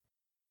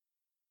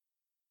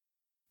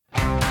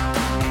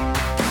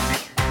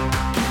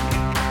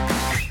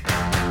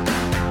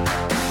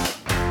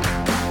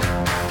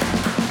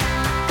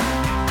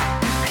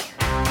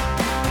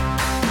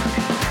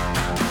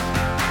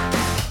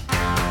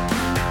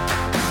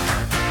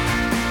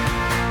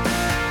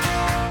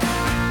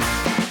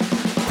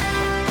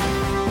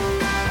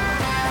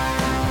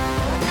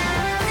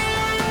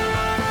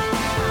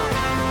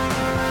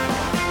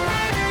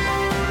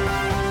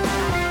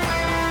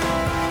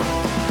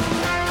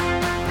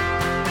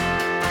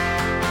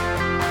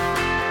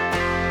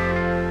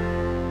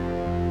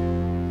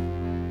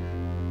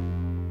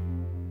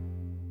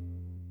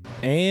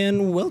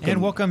And welcome.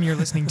 And welcome. You're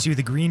listening to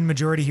The Green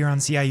Majority here on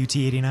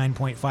CIUT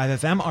 89.5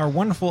 FM, our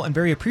wonderful and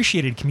very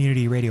appreciated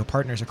community radio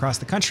partners across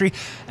the country,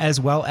 as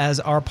well as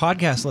our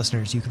podcast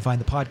listeners. You can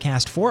find the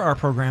podcast for our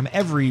program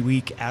every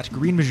week at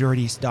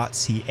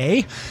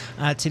greenmajorities.ca.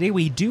 Today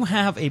we do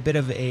have a bit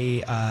of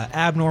a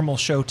abnormal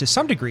show to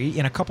some degree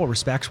in a couple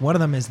respects. One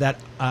of them is that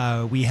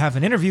we have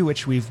an interview,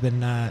 which we've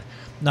been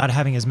not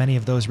having as many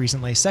of those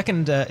recently.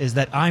 Second is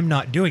that I'm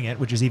not doing it,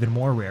 which is even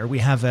more rare. We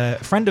have a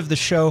friend of the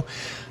show,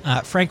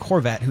 Frank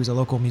Horvat, who's a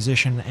local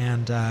musician,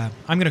 and I'm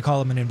going to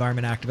call him an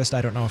environment activist.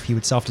 I don't know if he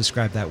would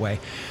self-describe that way.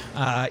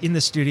 In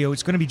the studio,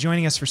 it's going to be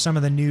joining us for some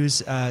of the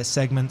news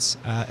segments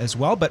as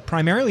well, but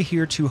primarily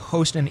here to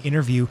host an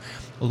interview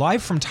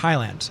live from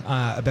Thailand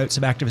about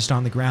some activists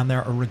on the ground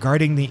there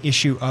regarding the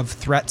issue of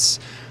threats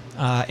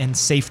and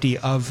safety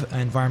of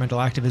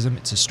environmental activism.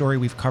 It's a story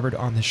we've covered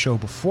on the show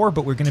before,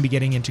 but we're going to be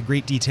getting into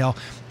great detail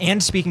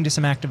and speaking to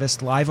some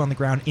activists live on the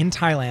ground in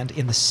Thailand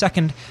in the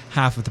second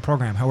half of the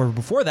program. However,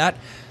 before that,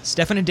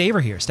 Stefan and Dave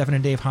are here. Stefan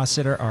and Dave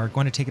Hostetter are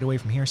going to take it away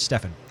from here.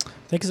 Stefan.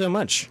 Thank you so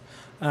much.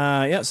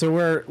 So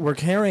we're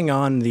carrying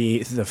on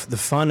the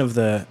fun of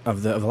the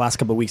last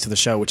couple of weeks of the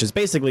show, which is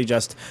basically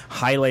just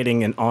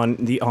highlighting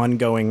the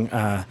ongoing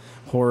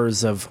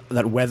horrors of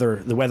that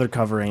weather. The weather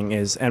covering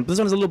is, and this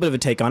one has a little bit of a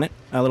take on it,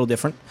 a little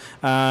different,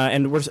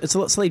 and it's a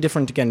little slightly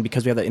different again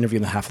because we have that interview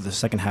in the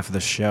second half of the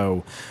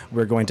show.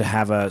 We're going to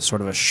have a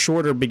sort of a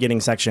shorter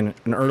beginning section,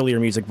 an earlier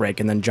music break,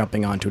 and then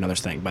jumping on to another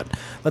thing. But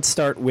let's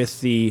start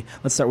with the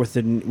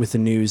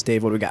news.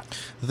 Dave, what do we got?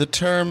 The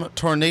term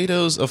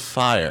tornadoes of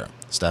fire,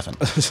 Stefan,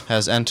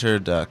 has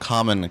entered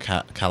common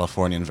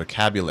Californian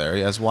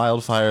vocabulary as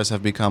wildfires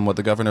have become what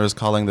the governor is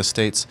calling the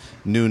state's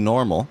new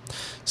normal,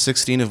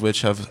 16 of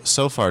which have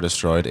so far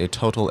destroyed a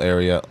total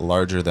area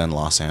larger than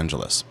Los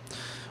Angeles.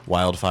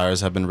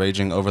 Wildfires have been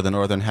raging over the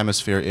Northern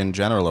Hemisphere in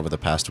general over the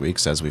past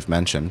weeks, as we've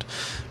mentioned,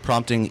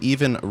 prompting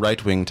even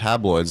right-wing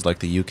tabloids like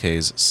the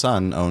UK's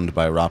Sun, owned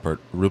by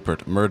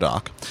Rupert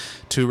Murdoch,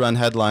 to run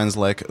headlines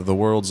like "The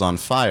world's on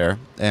fire"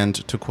 and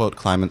to quote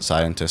climate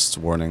scientists'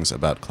 warnings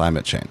about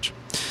climate change.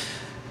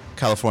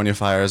 California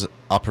Fire's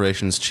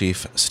operations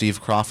chief Steve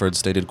Crawford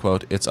stated,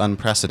 quote, "It's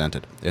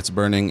unprecedented. It's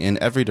burning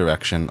in every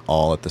direction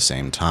all at the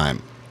same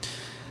time."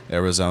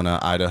 Arizona,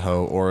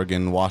 Idaho,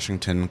 Oregon,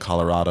 Washington,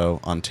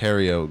 Colorado,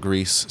 Ontario,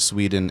 Greece,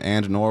 Sweden,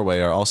 and Norway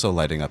are also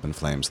lighting up in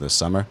flames this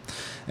summer,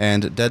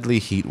 and deadly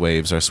heat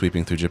waves are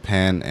sweeping through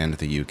Japan and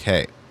the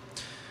UK.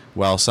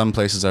 While some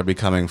places are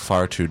becoming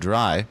far too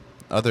dry,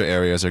 other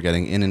areas are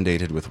getting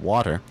inundated with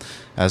water,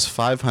 as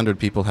 500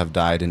 people have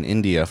died in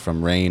India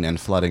from rain and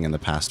flooding in the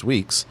past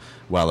weeks,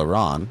 while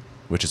Iran,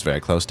 which is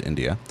very close to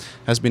India,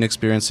 has been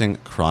experiencing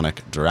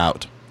chronic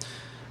drought.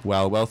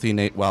 While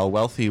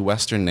wealthy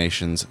Western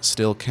nations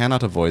still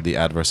cannot avoid the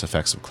adverse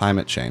effects of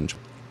climate change,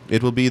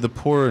 it will be the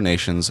poorer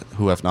nations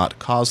who have not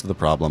caused the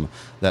problem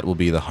that will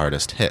be the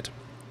hardest hit.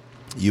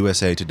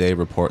 USA Today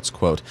reports,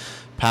 quote,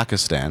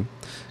 "Pakistan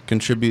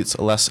contributes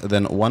less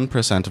than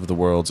 1% of the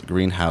world's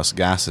greenhouse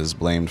gases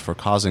blamed for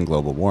causing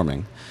global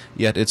warming,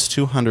 yet its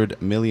 200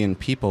 million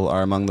people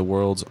are among the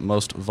world's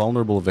most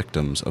vulnerable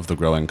victims of the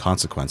growing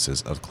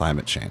consequences of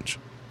climate change."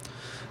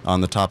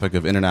 On the topic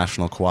of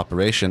international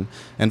cooperation,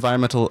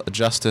 environmental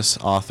justice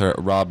author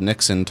Rob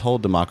Nixon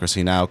told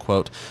Democracy Now!,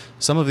 quote,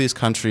 "Some of these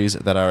countries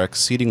that are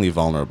exceedingly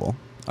vulnerable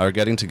are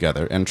getting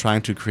together and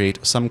trying to create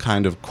some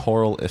kind of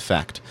choral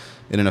effect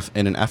in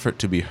an effort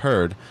to be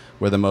heard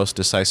where the most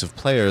decisive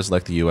players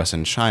like the US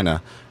and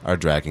China are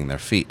dragging their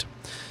feet."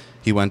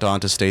 He went on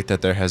to state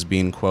that there has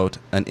been, quote,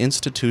 "an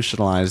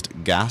institutionalized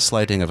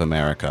gaslighting of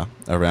America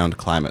around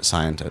climate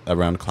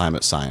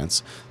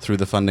science through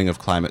the funding of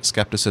climate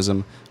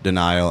skepticism,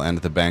 denial, and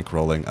the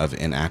bankrolling of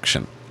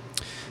inaction.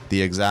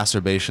 The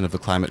exacerbation of the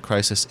climate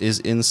crisis is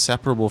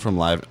inseparable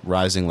from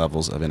rising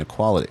levels of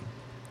inequality.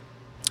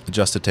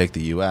 Just to take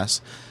the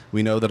U.S.,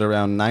 we know that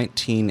around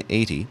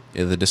 1980,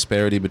 the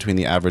disparity between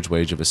the average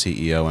wage of a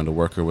CEO and a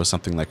worker was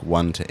something like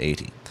 1 to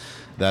 80.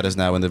 That is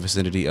now in the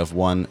vicinity of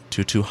 1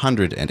 to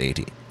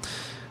 280.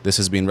 This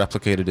has been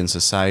replicated in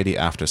society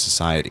after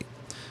society.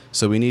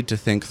 So we need to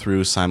think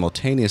through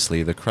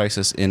simultaneously the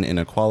crisis in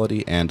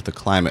inequality and the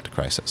climate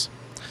crisis.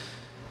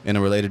 In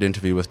a related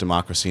interview with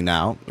Democracy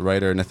Now!,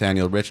 writer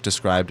Nathaniel Rich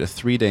described a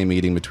 3-day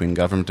meeting between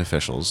government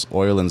officials,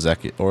 oil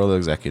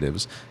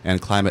executives,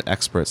 and climate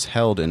experts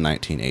held in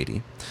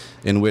 1980,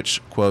 in which,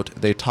 quote,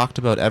 "they talked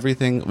about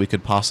everything we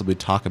could possibly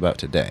talk about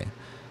today,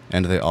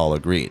 and they all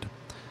agreed.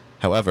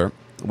 However,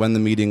 when the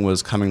meeting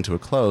was coming to a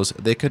close,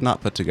 they could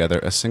not put together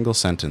a single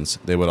sentence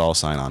they would all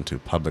sign on to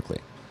publicly.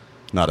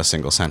 Not a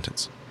single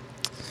sentence."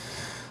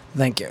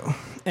 Thank you.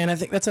 And I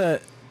think that's a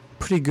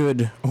pretty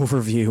good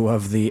overview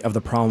of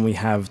the problem we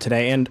have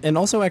today. And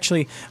also,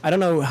 actually, I don't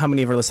know how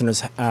many of our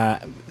listeners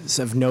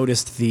have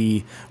noticed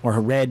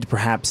or read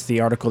perhaps the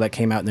article that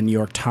came out in the New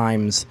York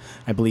Times,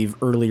 I believe,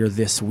 earlier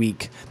this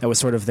week. That was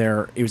sort of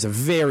it was a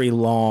very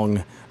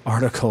long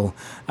article,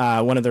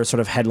 one of their sort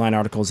of headline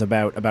articles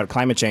about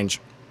climate change.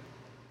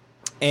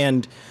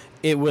 And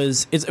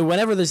it's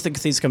whenever these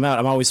things come out,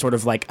 I'm always sort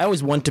of like, I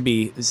always want to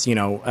be,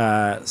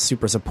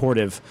 super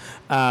supportive,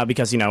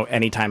 because,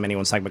 anytime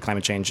anyone's talking about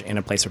climate change in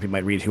a place where people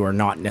might read who are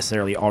not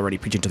necessarily already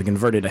preaching to the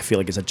converted, I feel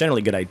like it's a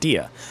generally good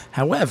idea.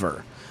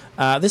 However,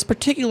 this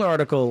particular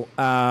article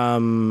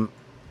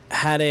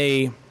had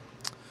a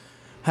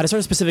sort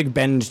of specific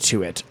bend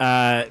to it.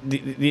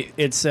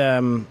 It's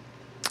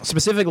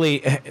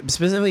specifically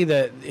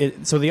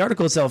so the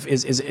article itself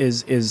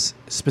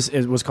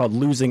was called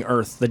 "Losing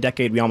Earth: The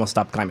Decade We Almost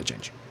Stopped Climate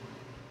Change,"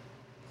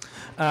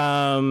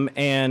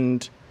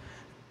 and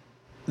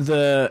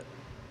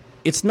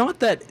it's not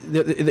that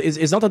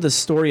the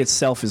story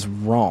itself is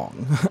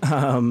wrong.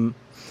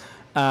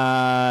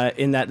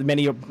 In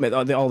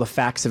that all the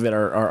facts of it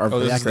are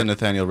this accurate. is the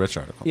Nathaniel Rich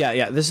article.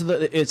 Yeah.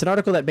 It's an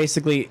article that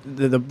basically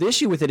the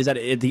issue with it is that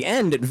at the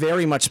end it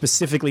very much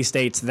specifically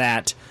states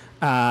that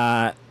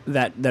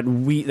that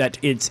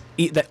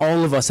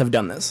all of us have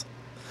done this,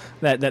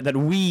 that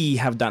we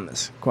have done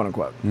this, quote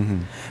unquote,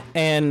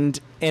 and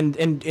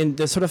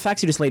the sort of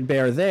facts you just laid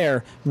bare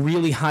there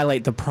really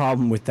highlight the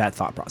problem with that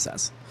thought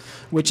process.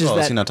 Which is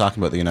is he not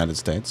talking about the United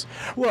States?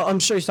 Well, I'm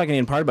sure he's talking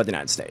in part about the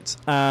United States.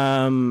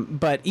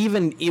 But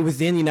even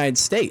within the United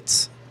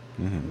States,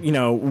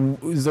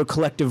 the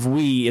collective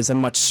we is a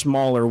much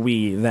smaller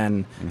we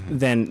than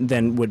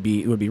would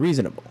be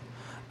reasonable.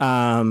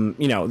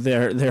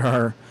 There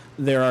are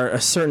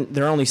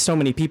only so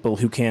many people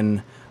who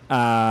can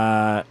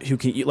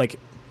like.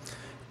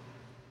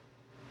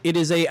 It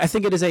is a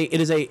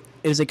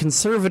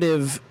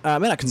conservative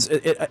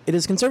it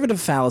is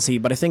conservative fallacy,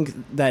 but I think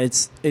that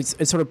it's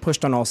sort of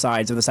pushed on all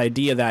sides of this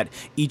idea that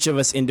each of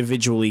us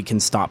individually can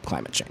stop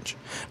climate change,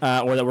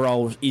 or that we're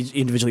all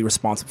individually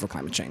responsible for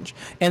climate change.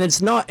 And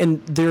it's not.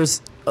 And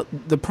there's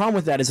the problem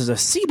with that is there's a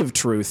seed of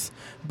truth,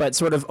 but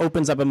sort of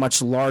opens up a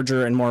much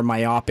larger and more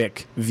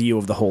myopic view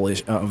of the whole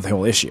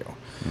issue,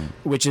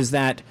 which is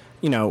that.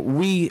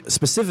 We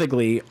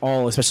specifically,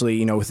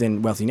 especially,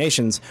 within wealthy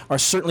nations, are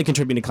certainly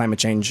contributing to climate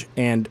change,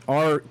 and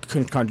our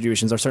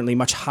contributions are certainly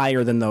much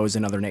higher than those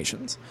in other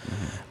nations.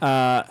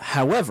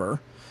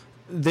 However,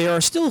 there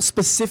are still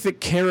specific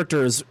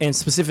characters and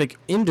specific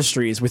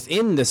industries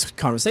within this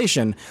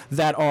conversation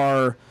that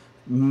are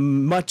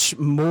much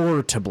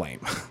more to blame.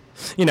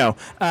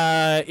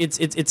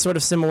 It's sort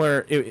of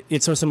similar.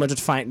 It's sort of similar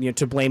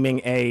to blaming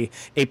a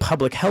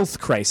public health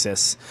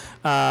crisis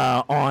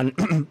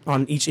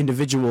on each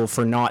individual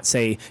for not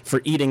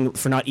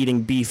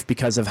eating beef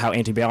because of how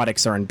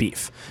antibiotics are in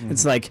beef.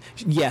 It's like,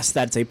 yes,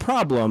 that's a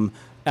problem.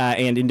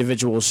 And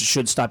individuals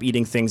should stop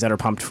eating things that are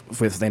pumped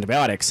with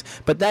antibiotics,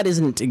 but that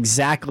isn't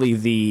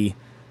exactly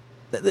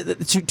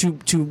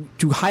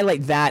to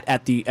highlight that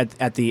at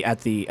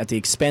the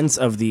expense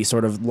of the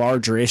sort of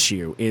larger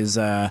issue is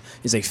a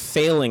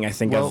failing, I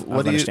think, of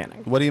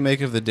understanding. What do you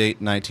make of the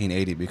date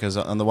 1980? Because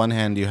on the one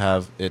hand, you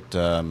have it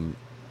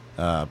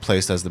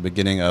placed as the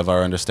beginning of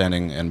our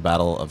understanding and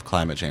battle of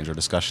climate change, or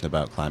discussion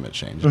about climate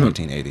change,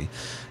 1980,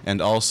 and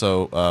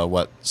also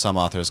what some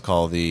authors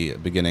call the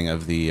beginning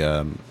of the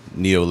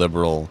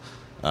neoliberal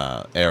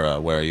era,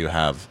 where you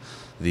have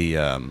the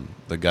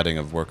gutting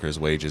of workers'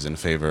 wages in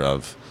favor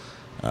of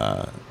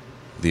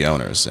the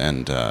owners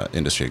and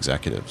industry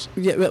executives.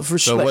 Yeah, well, for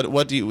so sure.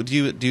 what do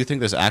you think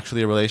there's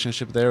actually a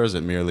relationship there, or is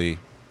it merely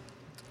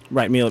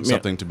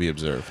something to be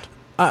observed?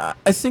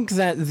 I think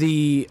that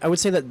I would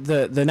say that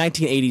the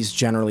 1980s,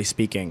 generally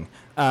speaking,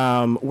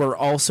 were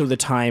also the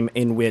time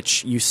in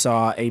which you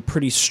saw a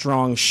pretty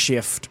strong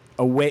shift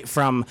away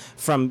from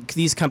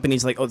these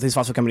companies, like these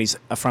fossil companies,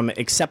 from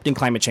accepting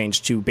climate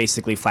change to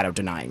basically flat out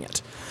denying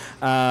it.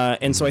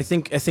 And so I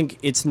think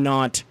it's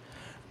not.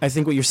 I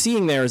think what you're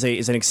seeing there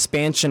is an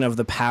expansion of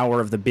the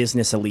power of the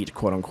business elite,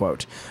 quote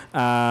unquote,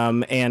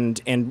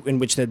 and in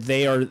which that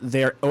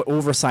their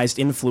oversized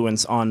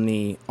influence on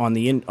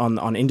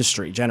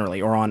industry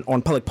generally, or on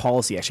public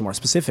policy actually more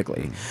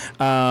specifically,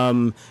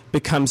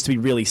 becomes to be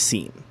really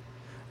seen.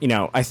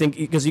 I think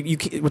because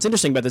what's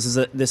interesting about this is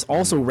that this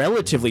also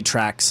relatively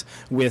tracks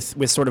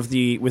with sort of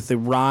the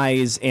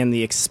rise and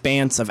the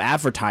expanse of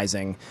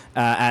advertising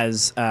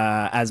as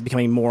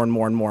becoming more and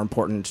more and more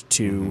important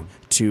to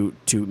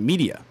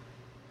media.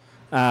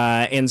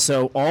 And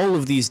so all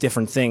of these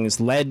different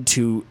things led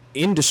to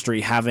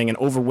industry having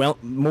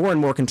more and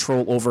more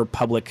control over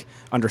public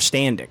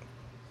understanding.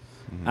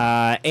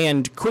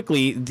 And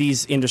quickly,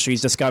 these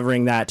industries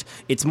discovering that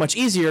it's much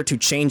easier to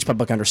change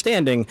public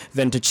understanding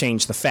than to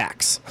change the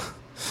facts.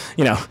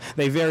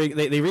 They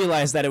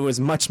realized that it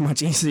was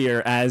much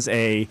easier as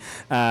a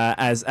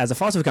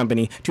fossil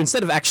company to,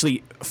 instead of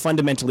actually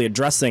fundamentally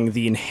addressing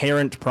the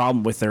inherent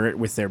problem with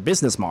their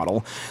business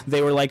model,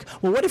 they were like,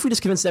 well, what if we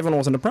just convinced everyone it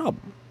wasn't a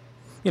problem?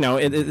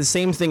 The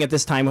same thing at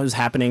this time was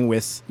happening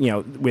with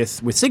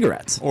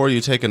cigarettes. Or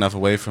you take enough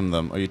away from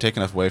them, or you take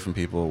enough away from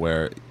people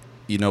where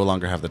you no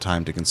longer have the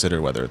time to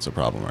consider whether it's a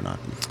problem or not.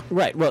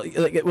 Right. Well,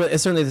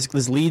 certainly this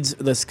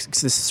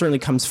certainly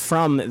comes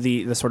from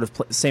the sort of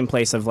same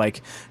place of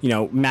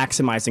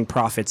maximizing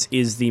profits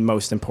is the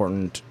most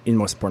important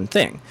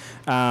thing.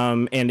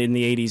 And in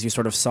the 80s, you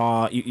sort of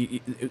saw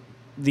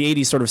the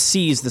 80s sort of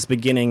sees this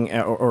beginning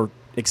or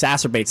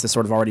exacerbates this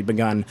sort of already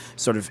begun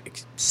sort of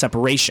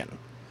separation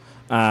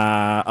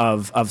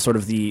of sort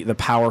of the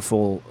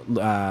powerful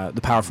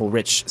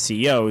rich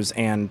CEOs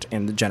and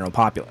the general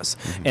populace,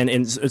 and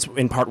it's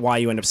in part why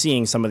you end up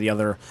seeing some of the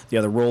other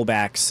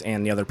rollbacks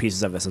and the other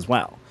pieces of this as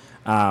well.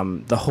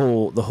 The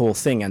whole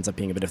thing ends up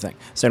being a bit of a thing.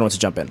 So anyone wants to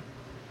jump in?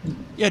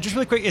 Yeah, just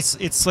really quick.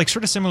 It's like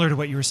sort of similar to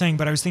what you were saying,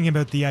 but I was thinking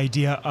about the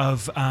idea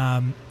of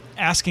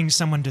asking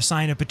someone to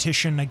sign a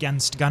petition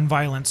against gun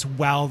violence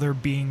while they're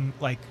being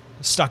like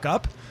stuck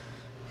up.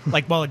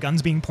 Like while a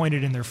gun's being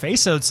pointed in their face.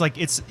 So it's like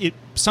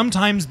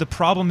sometimes the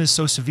problem is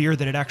so severe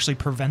that it actually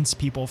prevents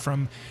people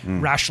from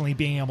rationally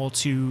being able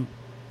to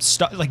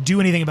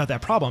do anything about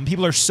that problem.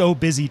 People are so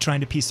busy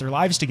trying to piece their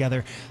lives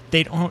together,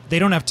 they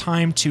don't have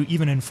time to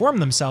even inform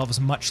themselves,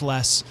 much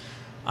less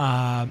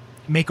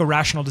make a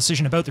rational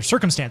decision about their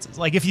circumstances.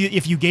 Like if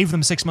you gave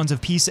them 6 months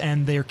of peace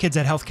and their kids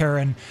had healthcare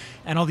and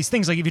all these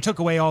things, like if you took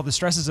away all the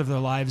stresses of their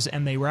lives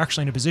and they were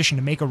actually in a position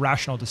to make a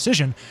rational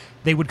decision,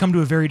 they would come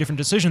to a very different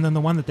decision than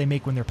the one that they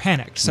make when they're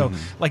panicked. So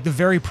like the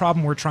very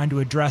problem we're trying to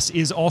address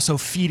is also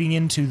feeding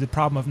into the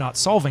problem of not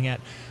solving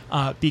it,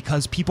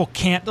 because people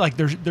can't, like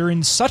they're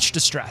in such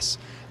distress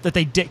that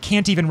they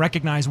can't even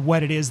recognize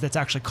what it is that's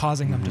actually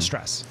causing them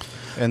distress.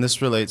 And this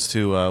relates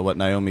to what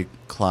Naomi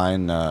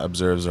Klein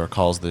observes or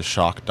calls the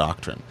shock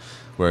doctrine,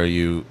 where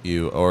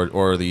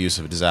or the use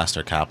of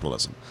disaster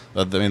capitalism.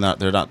 I mean,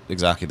 they're not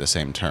exactly the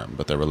same term,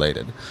 but they're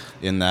related,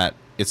 in that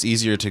it's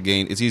easier to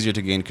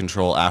gain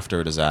control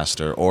after a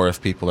disaster, or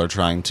if people are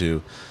trying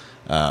to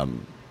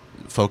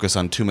focus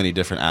on too many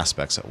different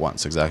aspects at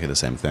once. Exactly the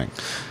same thing,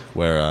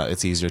 where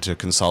it's easier to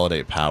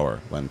consolidate power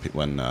when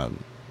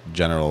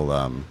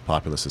general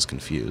populace is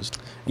confused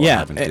or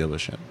having to deal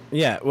with shit.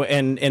 Yeah,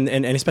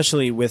 and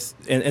especially with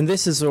and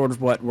this is sort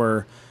of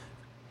what's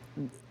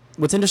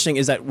interesting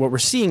is that what we're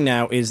seeing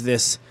now is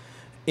this,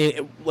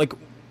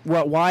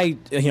 why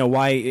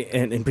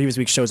in previous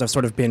week's shows I've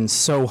sort of been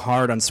so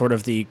hard on sort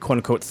of the quote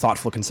unquote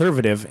thoughtful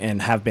conservative, and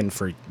have been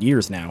for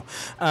years now,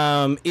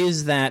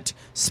 is that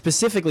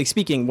specifically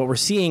speaking, what we're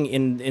seeing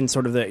in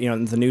sort of the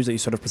the news that you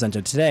sort of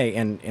presented today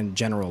and in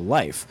general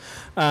life,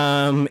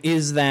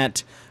 is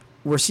that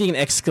we're seeing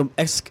an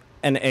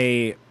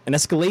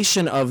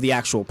escalation of the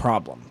actual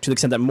problem, to the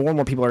extent that more and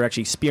more people are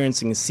actually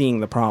experiencing and seeing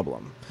the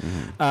problem.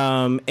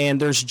 And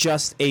there's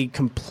just a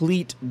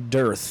complete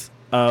dearth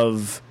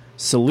of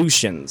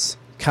solutions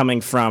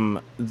coming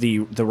from the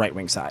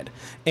right-wing side.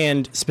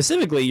 And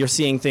specifically, you're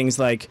seeing things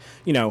like,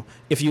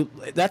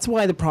 that's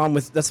why the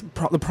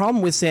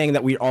problem with saying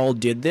that we all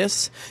did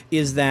this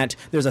is that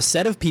there's a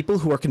set of people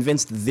who are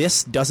convinced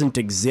this doesn't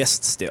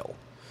exist still.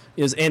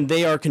 And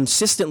they are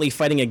consistently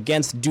fighting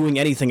against doing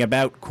anything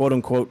about quote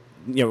unquote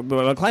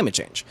climate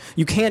change.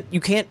 You can't.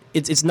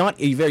 It's not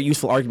a very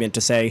useful argument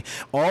to say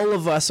all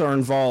of us are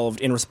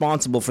involved and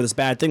responsible for this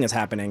bad thing that's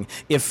happening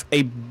if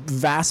a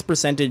vast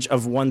percentage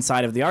of one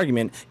side of the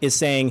argument is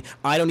saying,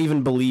 I don't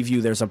even believe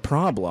you, there's a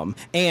problem,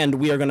 and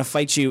we are going to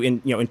fight you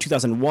in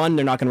 2001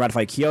 they're not going to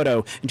ratify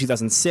Kyoto, in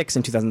 2006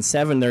 and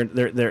 2007 they're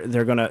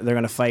going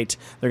to fight,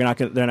 they're not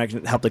going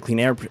to help the Clean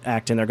Air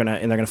Act, and they're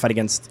going to fight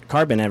against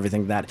carbon and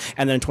everything like that,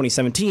 and then in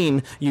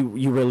 2017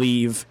 you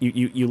leave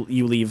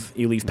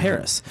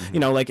Paris.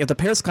 Like if the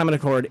Paris Climate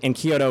Accord and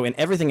Kyoto and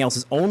everything else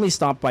is only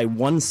stopped by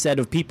one set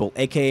of people,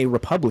 aka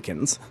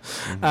Republicans,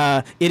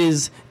 it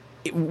is,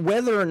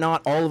 whether or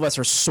not all of us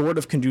are sort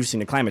of conducing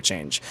to climate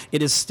change,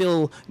 it is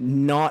still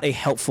not a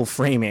helpful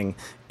framing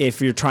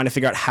if you're trying to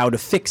figure out how to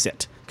fix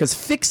it. Because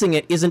fixing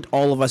it isn't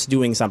all of us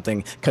doing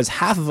something, because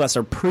half of us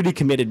are pretty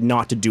committed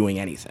not to doing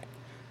anything.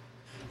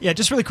 Yeah,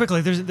 just really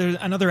quickly, there's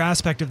another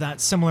aspect of that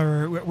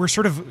similar. We're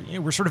sort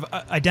of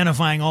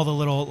identifying all the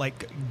little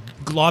like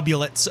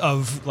globulates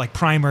of like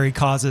primary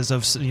causes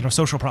of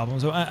social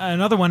problems.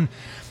 Another one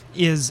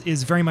is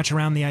very much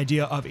around the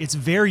idea of it's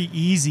very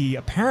easy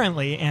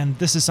apparently, and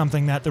this is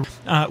something that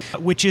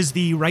which is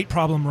the right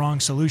problem, wrong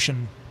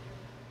solution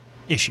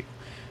issue.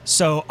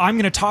 So I'm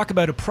going to talk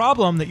about a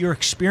problem that you're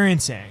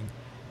experiencing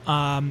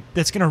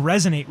that's going to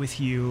resonate with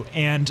you,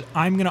 and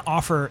I'm going to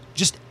offer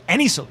just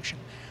any solution.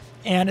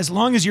 And as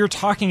long as you're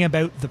talking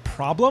about the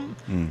problem,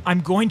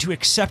 I'm going to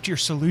accept your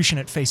solution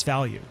at face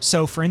value.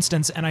 So, for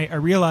instance, and I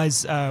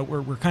realize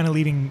we're kind of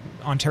leaving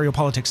Ontario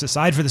politics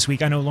aside for this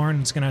week. I know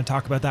Lauren's going to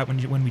talk about that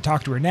when we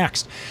talk to her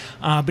next.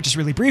 But just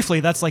really briefly,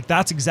 that's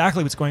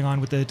exactly what's going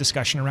on with the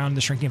discussion around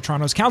the shrinking of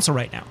Toronto's council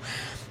right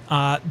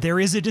now. There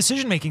is a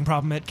decision-making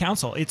problem at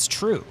council. It's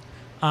true.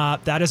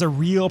 That is a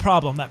real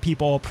problem that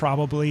people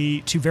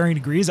probably, to varying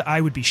degrees,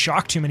 I would be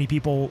shocked too many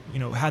people,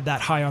 had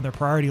that high on their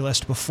priority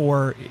list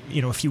before,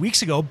 a few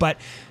weeks ago. But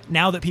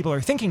now that people are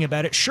thinking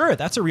about it, sure,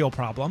 that's a real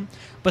problem.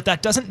 But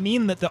that doesn't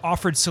mean that the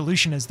offered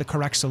solution is the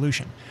correct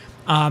solution.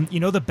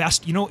 The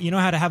best,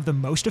 how to have the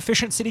most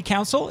efficient city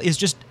council is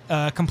just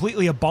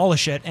completely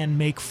abolish it and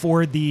make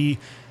Ford the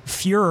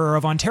Führer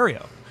of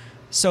Ontario.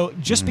 So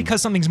just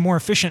because something's more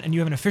efficient and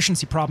you have an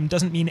efficiency problem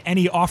doesn't mean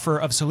any offer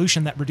of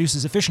solution that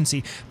reduces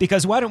efficiency,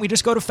 because why don't we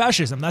just go to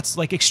fascism? That's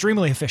like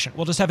extremely efficient.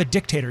 We'll just have a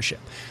dictatorship.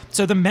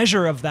 So the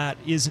measure of that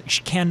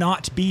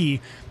cannot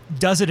be,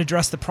 does it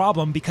address the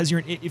problem? Because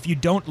if you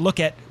don't look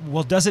at,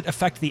 well, does it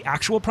affect the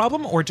actual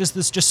problem, or does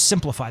this just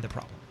simplify the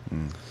problem?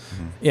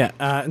 Yeah,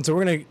 and so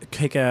we're going to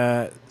take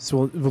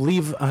we'll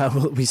leave,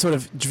 we sort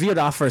of veered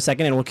off for a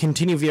second, and we'll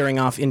continue veering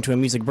off into a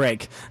music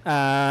break,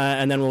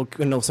 and then we'll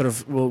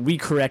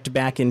recorrect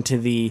back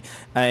into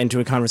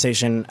a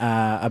conversation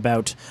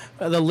about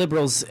the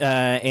Liberals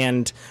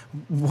and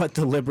what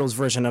the Liberals'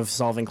 version of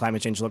solving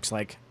climate change looks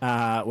like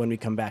when we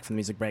come back from the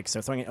music break.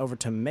 So throwing it over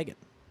to Megan.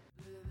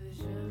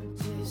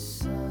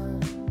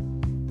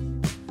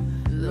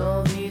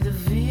 L'envie de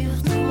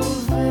vivre trop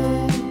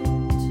vite,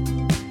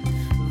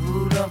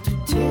 vouloir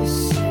tout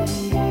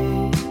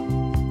essayer,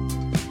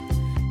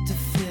 te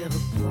faire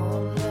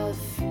reprendre la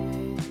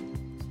fuite.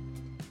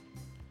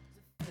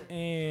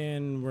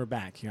 And we're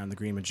back here on the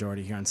Green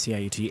Majority here on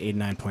CIUT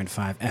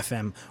 89.5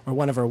 FM, or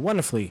one of our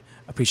wonderfully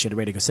appreciated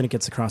radio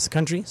syndicates across the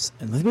country.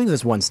 And I believe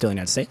there's one still in the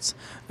United States.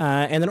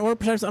 And then, or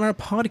perhaps on our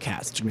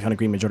podcast, which can be found at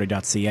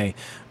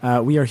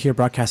greenmajority.ca. We are here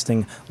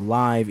broadcasting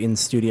live in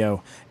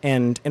studio.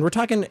 And we're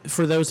talking,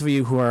 for those of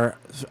you who are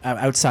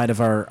outside of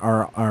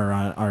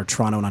our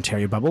Toronto and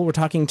Ontario bubble, we're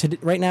talking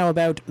right now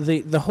about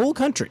the whole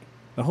country.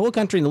 The whole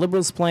country, and the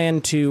Liberals'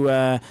 plan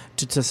to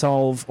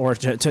solve, or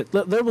the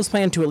Liberals'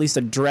 plan to at least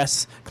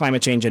address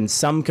climate change in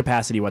some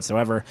capacity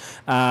whatsoever.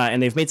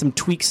 And they've made some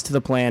tweaks to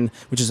the plan,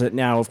 which is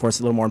now, of course,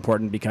 a little more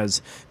important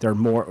because there are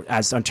more,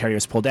 as Ontario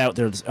is pulled out,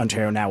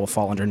 Ontario now will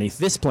fall underneath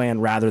this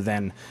plan rather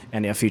than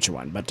a future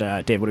one. But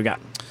Dave, what do we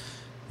got?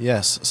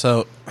 Yes,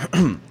 so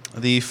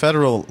the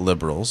federal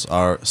Liberals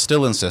are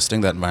still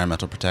insisting that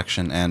environmental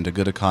protection and a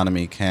good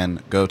economy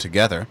can go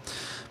together,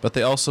 but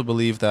they also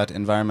believe that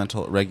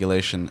environmental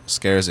regulation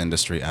scares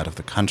industry out of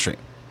the country.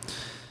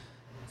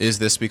 Is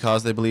this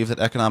because they believe that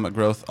economic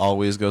growth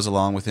always goes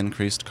along with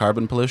increased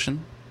carbon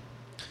pollution?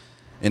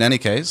 In any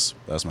case,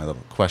 that was my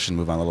little question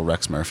move on, a little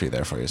Rex Murphy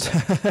there for you.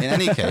 In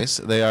any case,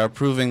 they are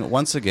proving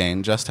once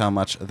again just how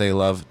much they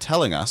love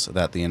telling us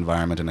that the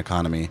environment and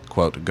economy,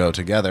 quote, go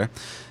together,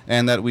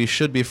 and that we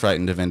should be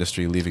frightened of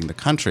industry leaving the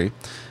country,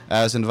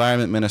 as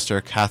Environment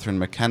Minister Catherine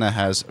McKenna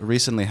has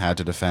recently had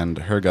to defend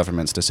her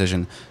government's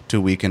decision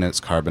to weaken its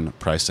carbon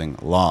pricing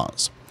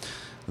laws.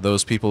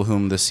 Those people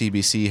whom the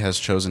CBC has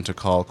chosen to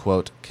call,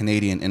 quote,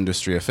 Canadian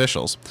industry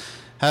officials,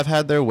 have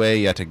had their way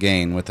yet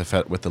again with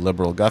the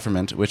Liberal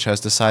government, which has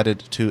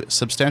decided to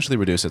substantially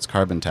reduce its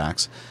carbon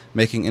tax,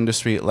 making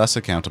industry less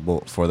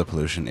accountable for the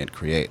pollution it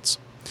creates.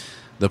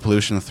 The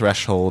pollution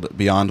threshold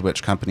beyond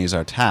which companies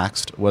are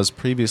taxed was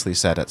previously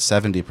set at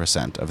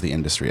 70% of the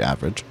industry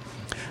average,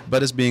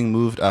 but is being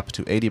moved up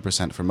to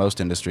 80% for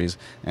most industries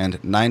and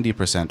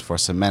 90% for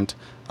cement,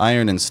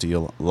 iron and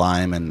steel,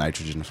 lime, and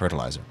nitrogen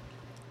fertilizer.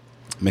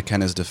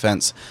 McKenna's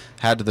defense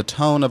had the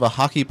tone of a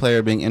hockey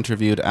player being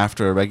interviewed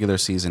after a regular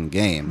season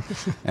game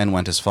and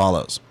went as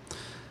follows.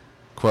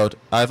 Quote,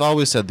 I've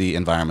always said the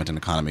environment and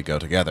economy go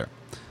together,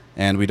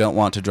 and we don't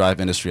want to drive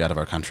industry out of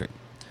our country.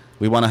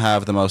 We want to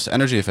have the most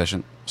energy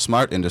efficient,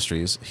 smart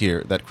industries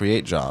here that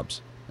create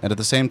jobs, and at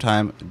the same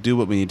time do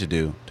what we need to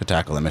do to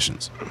tackle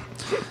emissions.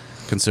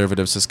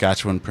 Conservative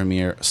Saskatchewan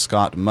Premier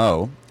Scott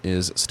Moe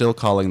is still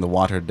calling the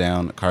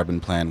watered-down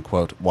carbon plan,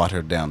 quote,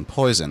 watered-down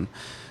poison,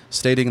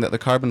 stating that the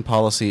carbon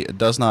policy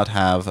does not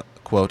have,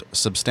 quote,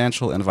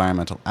 substantial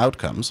environmental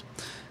outcomes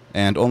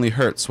and only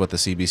hurts what the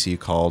CBC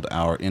called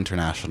our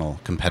international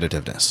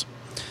competitiveness.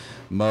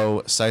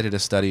 Moe cited a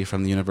study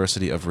from the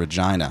University of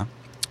Regina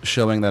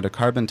showing that a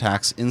carbon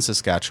tax in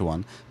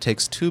Saskatchewan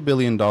takes $2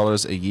 billion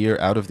a year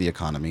out of the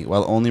economy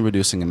while only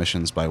reducing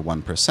emissions by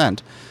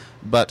 1%,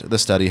 but the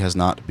study has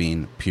not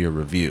been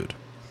peer-reviewed.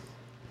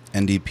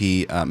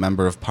 NDP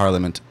Member of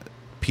Parliament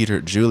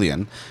Peter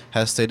Julian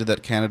has stated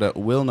that Canada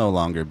will no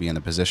longer be in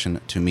a position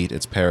to meet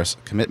its Paris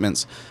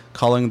commitments,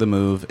 calling the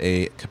move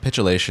a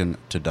capitulation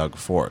to Doug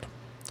Ford.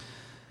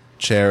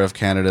 Chair of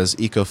Canada's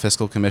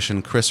Eco-Fiscal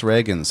Commission Chris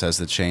Reagan says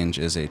the change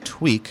is a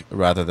tweak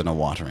rather than a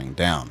watering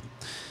down.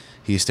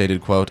 He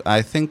stated, quote,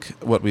 I think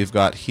what we've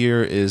got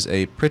here is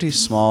a pretty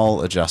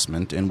small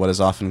adjustment in what is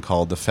often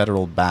called the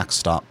federal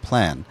backstop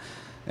plan,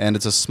 and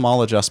it's a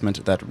small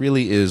adjustment that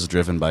really is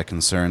driven by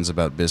concerns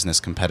about business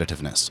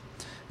competitiveness.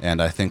 And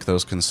I think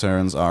those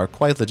concerns are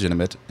quite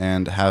legitimate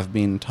and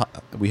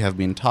we have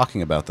been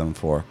talking about them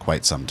for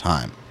quite some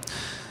time.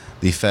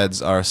 The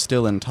feds are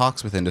still in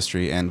talks with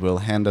industry and will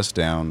hand us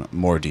down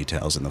more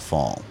details in the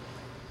fall.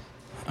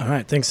 All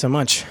right, thanks so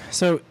much.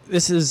 So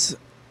this is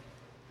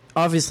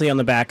obviously on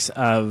the backs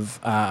of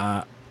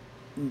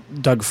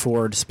Doug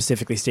Ford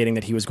specifically stating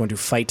that he was going to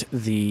fight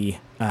the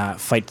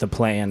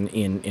plan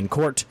in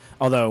court,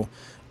 although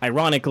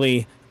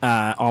Ironically,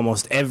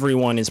 almost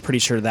everyone is pretty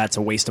sure that's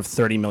a waste of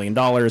 $30 million,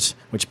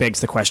 which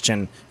begs the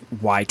question,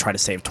 why try to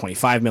save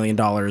 $25 million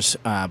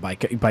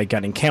by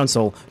getting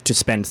counsel to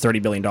spend $30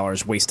 billion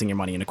wasting your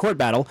money in a court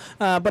battle?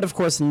 But of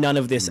course, none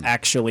of this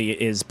actually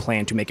is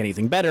planned to make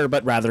anything better,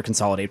 but rather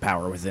consolidate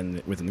power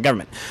within the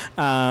government.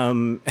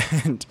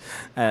 And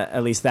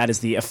at least that is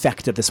the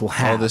effect that this will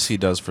have. All this he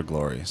does for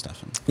glory,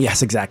 Stefan.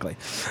 Yes, exactly.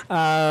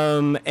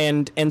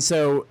 And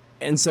so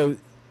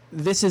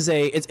this is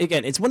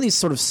it's one of these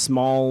sort of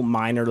small,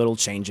 minor little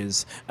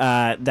changes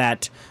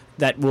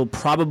that will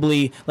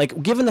probably,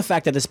 like, given the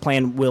fact that this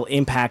plan will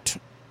impact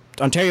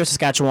Ontario,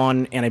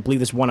 Saskatchewan, and I believe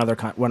there's one other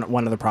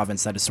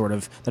province that is sort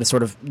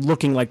of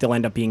looking like they'll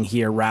end up being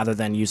here rather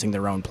than using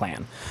their own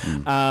plan.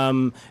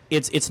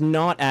 It's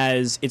not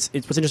as it's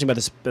what's interesting about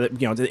this.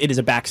 It is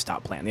a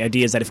backstop plan. The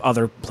idea is that if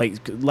other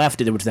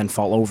left, it would then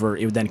fall over.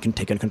 It would then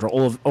take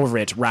control over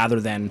it rather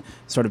than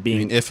sort of being. I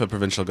mean, if a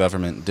provincial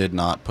government did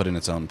not put in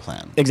its own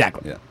plan.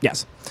 Exactly. Yeah.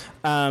 Yes.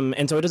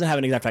 And so it doesn't have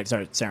an exact fact.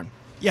 Sorry, Saren.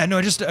 Yeah,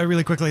 no, just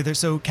really quickly.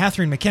 So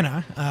Catherine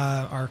McKenna,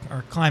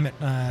 our climate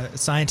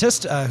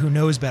scientist who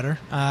knows better,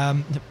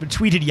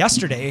 tweeted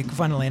yesterday,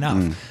 funnily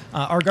enough,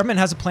 our government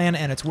has a plan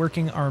and it's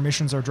working. Our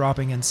emissions are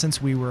dropping. And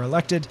since we were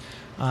elected,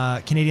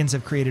 Canadians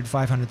have created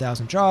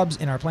 500,000 jobs.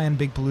 In our plan,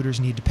 big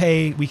polluters need to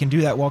pay. We can do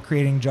that while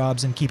creating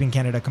jobs and keeping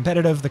Canada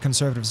competitive. The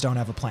Conservatives don't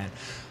have a plan.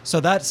 So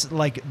that's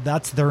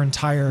their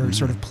entire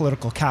sort of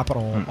political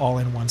capital all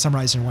in one,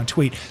 summarized in one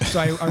tweet.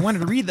 So I wanted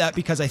to read that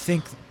because I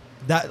think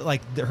that,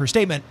 like, her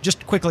statement,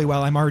 just quickly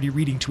while I'm already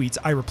reading tweets,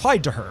 I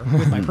replied to her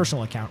with my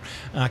personal account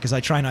because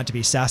I try not to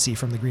be sassy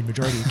from the Green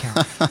Majority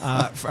account.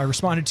 I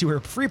responded to her,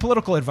 free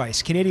political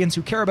advice. Canadians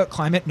who care about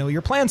climate know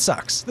your plan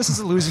sucks. This is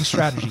a losing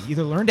strategy.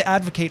 Either learn to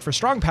advocate for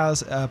strong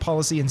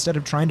policy instead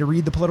of trying to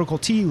read the political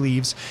tea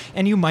leaves,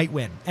 and you might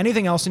win.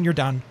 Anything else and you're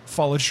done,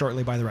 followed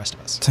shortly by the rest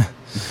of us.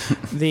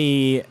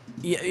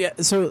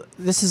 So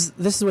this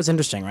is what's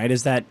interesting, right?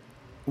 Is that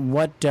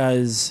what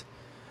does...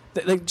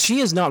 Like,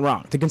 she is not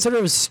wrong. The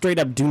Conservatives straight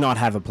up do not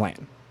have a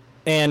plan,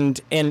 and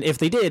if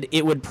they did,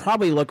 it would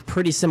probably look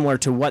pretty similar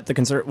to what the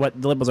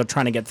Liberals are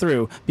trying to get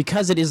through,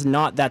 because it is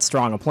not that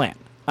strong a plan.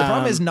 The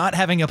problem is not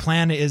having a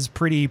plan is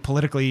pretty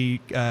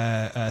politically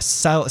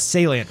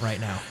salient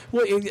right now.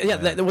 Well,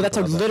 that's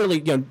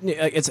literally,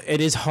 it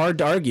is hard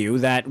to argue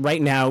that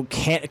right now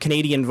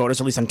Canadian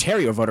voters, or at least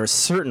Ontario voters,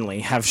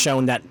 certainly have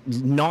shown that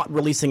not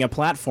releasing a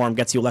platform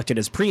gets you elected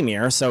as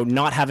premier. So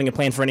not having a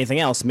plan for anything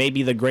else may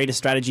be the greatest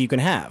strategy you can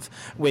have.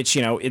 Which,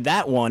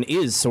 that one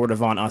is sort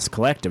of on us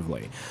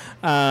collectively.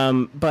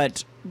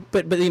 But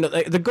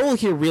the goal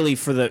here really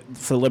for the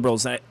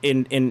Liberals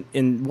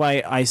in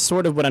why I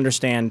sort of would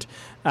understand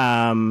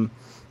any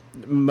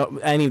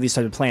of these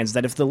types of plans,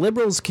 that if the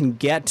Liberals can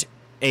get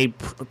a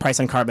price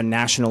on carbon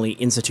nationally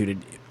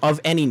instituted of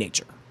any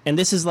nature, and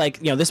this is like,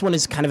 this one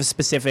is kind of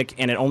specific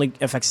and it only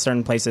affects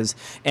certain places,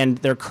 and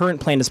their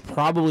current plan is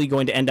probably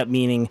going to end up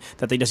meaning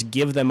that they just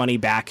give the money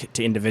back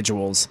to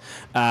individuals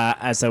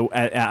as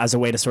a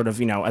way to sort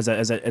of, as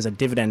a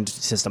dividend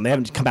system. They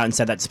haven't come out and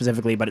said that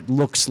specifically, but it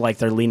looks like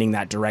they're leaning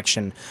that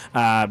direction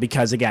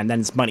because, again, then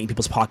it's money in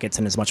people's pockets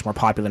and is much more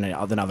popular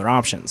than other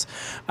options.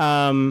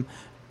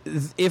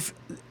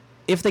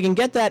 If they can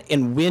get that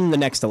and win the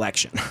next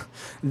election,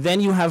 then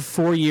you have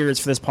 4 years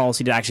for this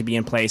policy to actually be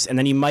in place, and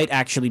then you might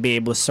actually be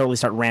able to slowly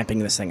start ramping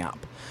this thing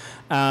up.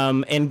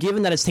 And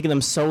given that it's taken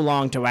them so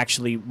long to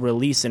actually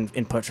release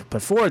and put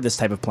forward this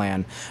type of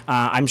plan,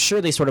 I'm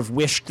sure they sort of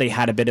wished they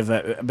had a bit of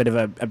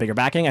a bigger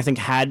backing. I think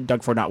had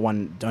Doug Ford not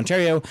won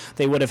Ontario,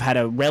 they would have had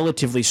a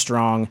relatively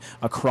strong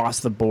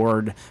across the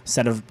board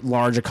set of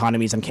large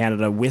economies in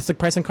Canada with the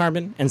price on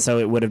carbon, and so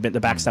it would have been,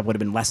 the backstop would have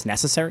been less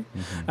necessary.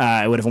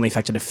 It would have only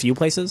affected a few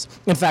places.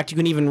 In fact, you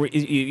can even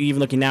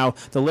looking now,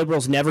 the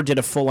Liberals never did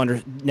a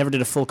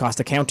full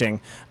cost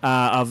accounting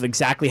of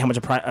exactly how much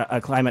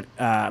a climate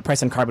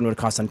price on carbon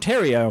would cost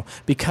Ontario,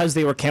 because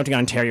they were counting on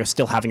Ontario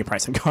still having a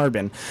price on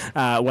carbon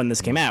when this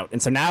came out. And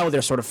so now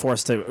they're sort of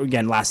forced to,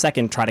 again, last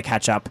second, try to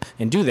catch up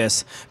and do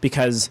this,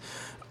 because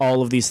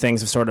all of these things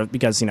have sort of,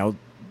 because,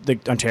 the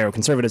Ontario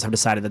Conservatives have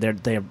decided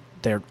that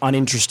they're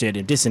uninterested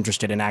and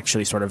disinterested in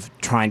actually sort of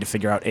trying to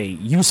figure out a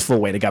useful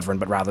way to govern,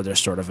 but rather they're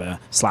sort of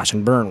a slash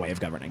and burn way of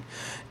governing.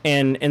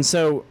 And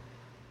so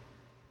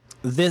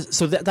that's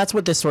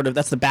what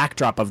that's the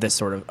backdrop of this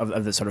sort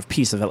of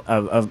piece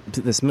of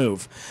this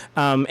move,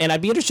 and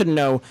I'd be interested to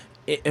know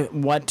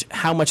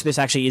how much this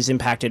actually is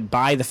impacted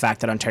by the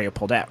fact that Ontario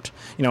pulled out.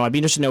 I'd be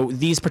interested to know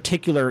these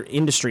particular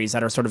industries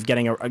that are sort of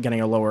getting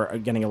a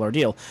lower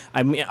deal.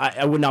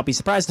 I would not be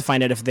surprised to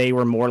find out if they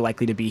were more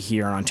likely to be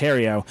here in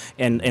Ontario,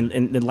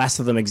 and less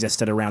of them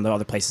existed around the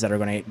other places that are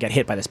going to get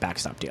hit by this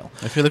backstop deal.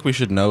 I feel like we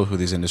should know who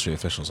these industry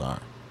officials are.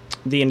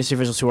 The industry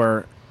officials who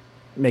are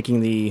making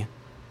the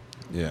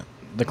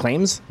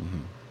claims,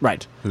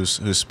 right? Who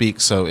speak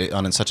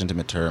in such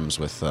intimate terms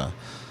with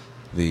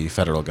the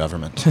federal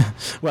government.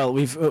 Well,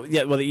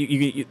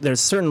 there's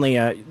certainly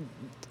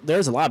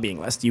there's a lobbying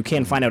list. You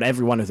can find out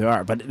every one who there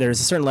are, but there's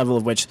a certain level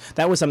of which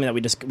that was something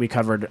that we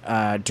covered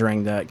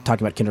during the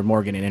talking about Kinder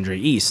Morgan and Injury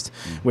East,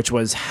 which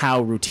was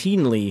how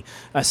routinely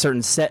a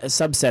certain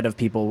subset of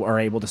people are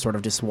able to sort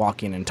of just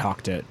walk in and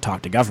talk to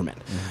government,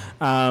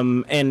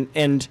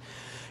 and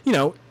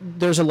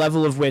there's a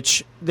level of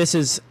which this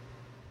is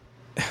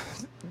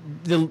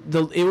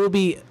it will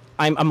be.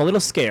 I'm a little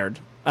scared.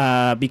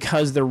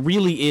 Because there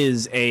really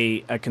is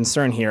a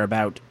concern here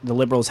about the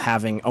Liberals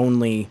having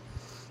only,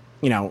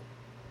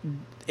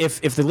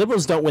 if the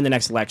Liberals don't win the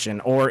next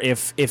election, or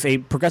if a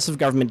progressive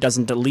government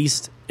doesn't at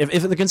least,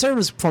 if the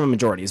Conservatives form a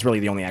majority is really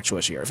the only actual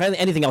issue here. If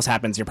anything else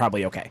happens, you're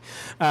probably okay.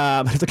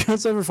 But if the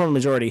Conservatives form a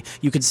majority,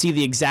 you could see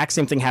the exact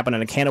same thing happen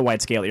on a Canada-wide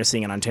scale that you're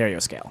seeing on Ontario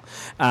scale.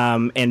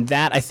 And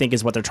that, I think,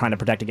 is what they're trying to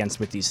protect against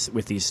with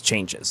these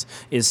changes,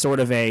 is sort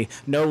of a,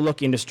 no,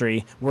 look,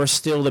 industry, we're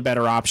still the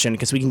better option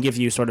because we can give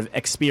you sort of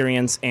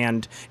experience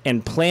and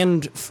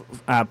planned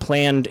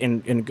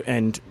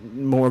and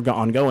more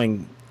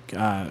ongoing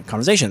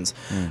conversations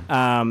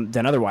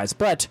than otherwise.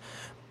 But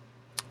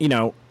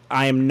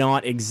I'm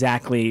not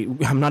exactly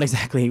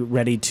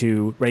ready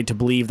to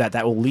believe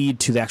that will lead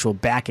to the actual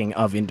backing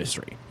of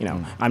industry.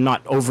 I'm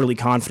not overly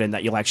confident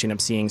that you'll actually end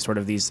up seeing sort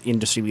of these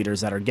industry leaders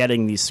that are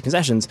getting these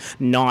concessions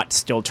not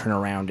still turn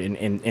around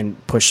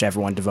and push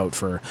everyone to vote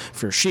for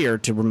Scheer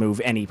to remove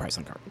any price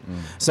on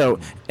carbon. So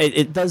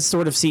it does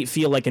sort of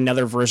feel like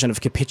another version of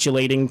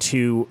capitulating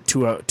to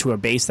a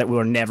base that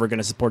we're never going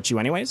to support you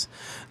anyways.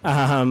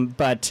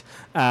 But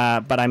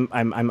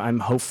I'm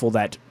hopeful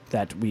that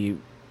we.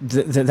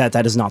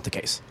 That is not the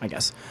case, I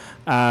guess.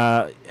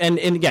 And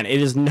again,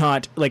 it is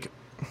not like.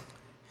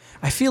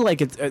 I feel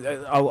like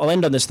I'll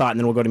end on this thought, and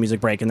then we'll go to music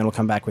break, and then we'll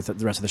come back with the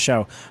rest of the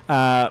show.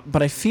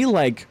 But I feel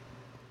like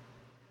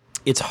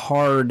it's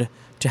hard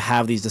to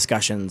have these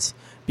discussions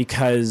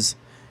because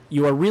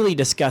you are really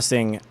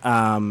discussing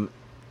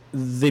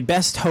the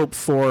best hope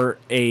for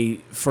a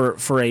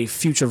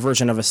future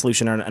version of a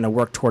solution and a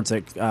work towards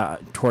a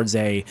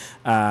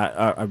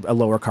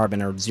lower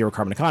carbon or zero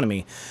carbon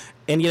economy.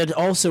 And yet it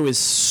also is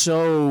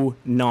so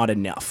not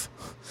enough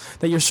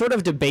that you're sort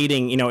of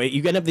debating,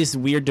 you get up these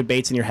weird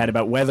debates in your head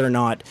about whether or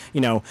not,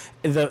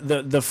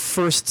 the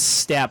first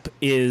step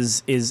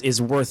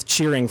is worth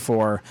cheering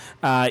for,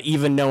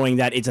 even knowing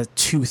that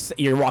it's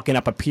you're walking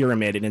up a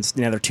pyramid and it's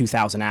another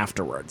 2,000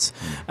 afterwards.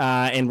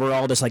 And we're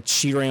all just like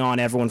cheering on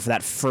everyone for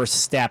that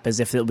first step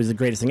as if it was the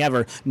greatest thing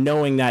ever,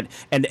 knowing that,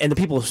 and the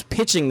people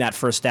pitching that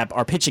first step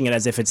are pitching it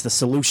as if it's the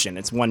solution.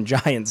 It's one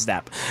giant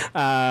step.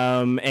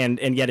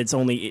 And yet it's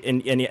only,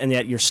 and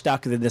yet you're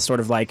stuck in this sort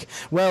of like,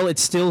 well,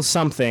 it's still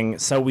something,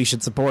 so we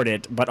should support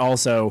it, but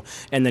also,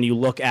 and then you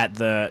look at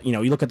the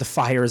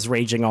fires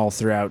raging all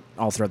throughout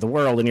the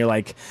world, and you're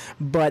like,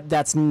 but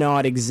that's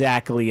not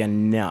exactly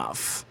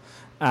enough.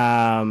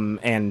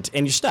 And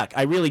you're stuck.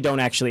 I really don't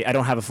I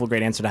don't have a full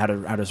great answer to how to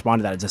respond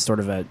to that. It's just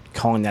sort of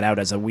calling that out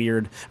as a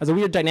weird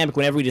dynamic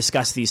whenever we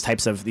discuss these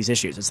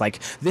issues. It's like,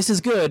 this is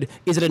good.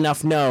 Is it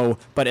enough? No,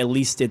 but at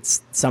least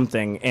it's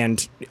something.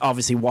 And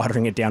obviously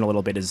watering it down a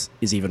little bit is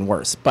even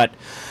worse. But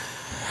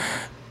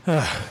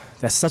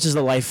that's such is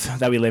the life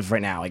that we live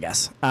right now, I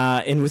guess.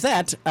 And with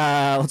that,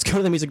 let's go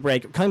to the music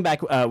break. Coming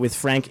back with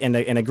Frank and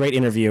a great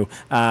interview.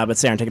 But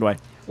Saren, take it away.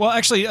 Well,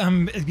 actually,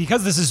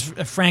 because this is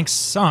Frank's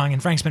song,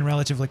 and Frank's been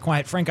relatively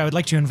quiet, Frank, I would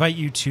like to invite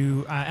you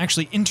to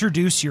actually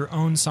introduce your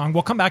own song.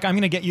 We'll come back. I'm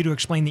going to get you to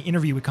explain the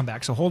interview. We come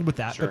back, so hold with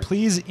that. Sure. But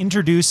please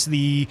introduce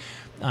your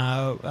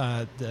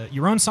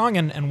own song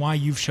and why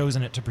you've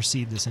chosen it to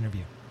precede this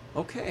interview.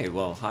 Okay.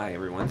 Well, hi,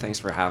 everyone. Thanks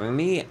for having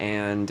me.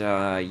 And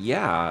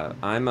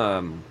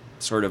I'm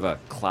sort of a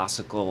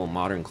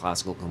modern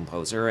classical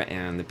composer,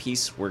 and the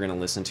piece we're going to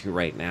listen to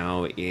right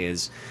now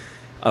is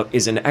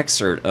an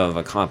excerpt of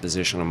a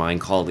composition of mine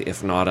called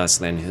If Not Us,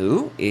 Then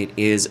Who? It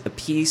is a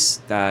piece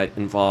that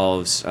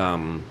involves,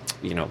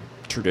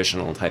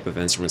 traditional type of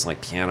instruments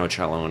like piano,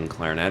 cello, and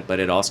clarinet, but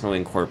it also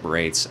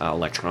incorporates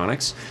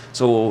electronics.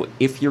 So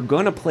if you're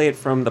going to play it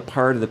from the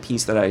part of the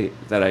piece that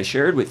I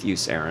shared with you,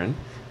 Saren,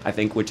 I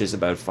think, which is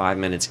about 5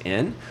 minutes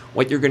in,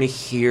 what you're going to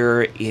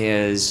hear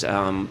is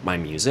my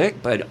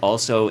music, but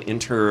also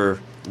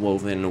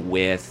interwoven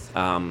with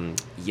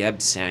Yeb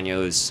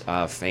Sanyo's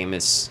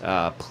famous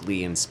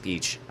plea and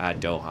speech at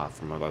Doha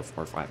from about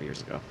 4 or 5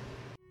 years ago.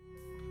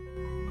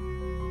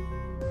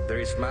 There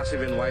is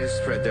massive and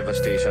widespread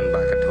devastation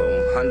back at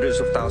home. Hundreds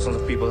of thousands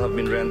of people have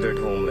been rendered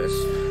homeless,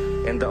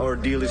 and the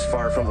ordeal is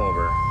far from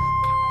over.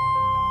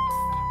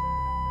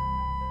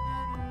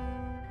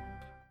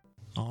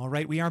 All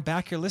right, we are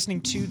back. You're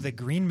listening to The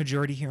Green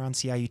Majority here on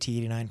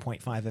CIUT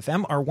 89.5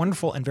 FM, our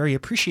wonderful and very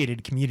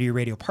appreciated community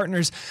radio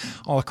partners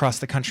all across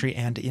the country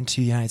and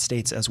into the United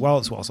States as well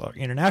as our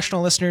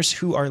international listeners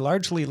who are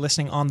largely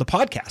listening on the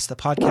podcast. The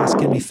podcast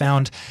can be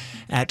found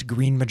at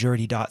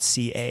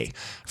greenmajority.ca.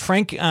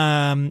 Frank,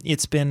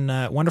 it's been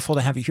wonderful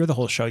to have you here the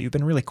whole show. You've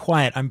been really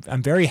quiet.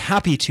 I'm very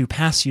happy to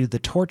pass you the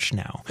torch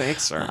now.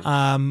 Thanks, sir.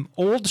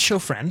 Old show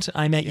friend.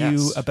 I met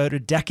you about a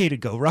decade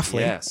ago,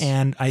 roughly. Yes.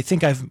 And I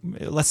think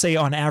let's say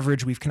on average,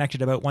 average. We've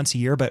connected about once a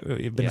year, but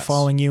we've been Yes.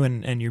 following you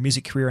and your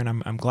music career, and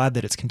I'm glad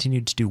that it's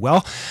continued to do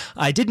well.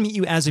 I did meet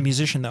you as a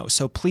musician, though,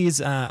 so please,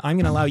 I'm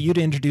going to allow you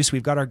to introduce.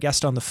 We've got our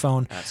guest on the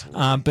phone.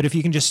 Absolutely. But if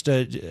you can just,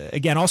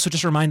 again, also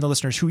just remind the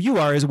listeners who you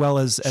are as well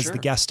as Sure. the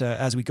guest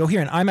as we go here.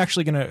 And I'm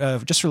actually going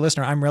to, just for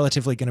listener, I'm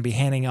relatively going to be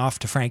handing off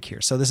to Frank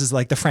here. So this is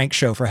like the Frank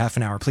show for half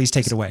an hour. Please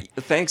take it away.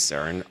 Thanks,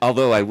 Aaron.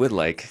 Although I would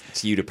like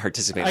you to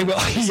participate I in the will.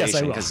 Yes, I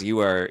conversation will. because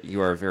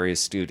you are very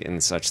astute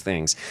in such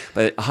things.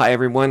 But hi,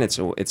 everyone. It's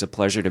a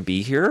pleasure to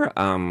be here.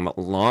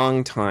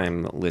 Long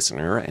time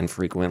listener and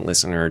frequent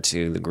listener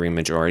to the Green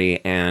Majority,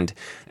 and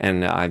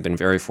I've been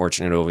very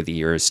fortunate over the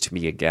years to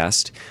be a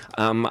guest.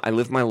 I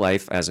live my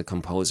life as a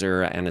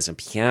composer and as a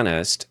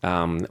pianist,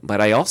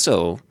 but I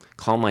also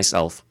call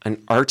myself an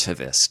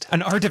artivist.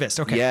 An artivist.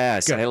 Okay.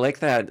 Yes, Good. I like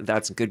that.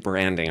 That's good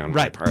branding on my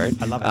Right. part.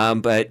 I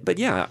love it. But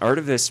yeah,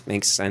 artivist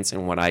makes sense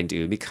in what I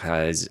do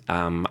because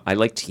I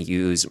like to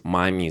use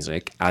my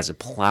music as a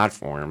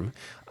platform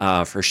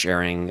for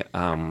sharing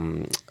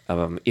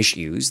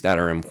issues that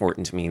are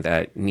important to me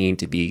that need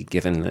to be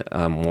given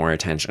more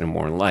attention and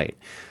more light.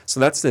 So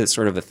that's the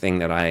sort of a thing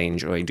that I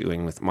enjoy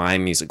doing with my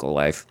musical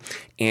life,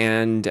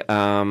 and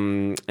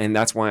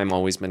that's why I'm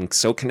always been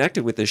so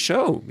connected with this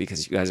show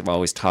because you guys have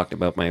always talked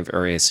about my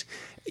various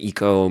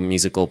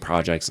eco-musical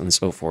projects and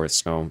so forth.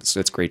 So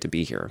it's great to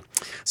be here.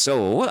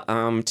 So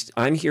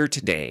I'm here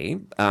today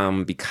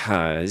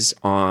because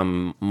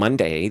on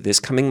Monday, this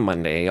coming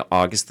Monday,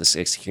 August the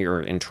 6th here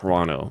in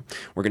Toronto,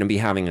 we're going to be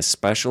having a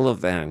special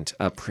event,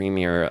 a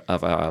premiere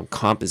of a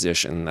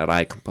composition that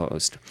I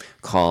composed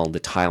called the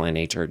Thailand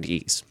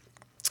HRDs.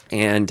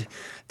 And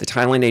the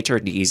Thailand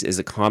HRDs is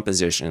a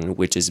composition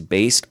which is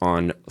based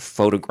on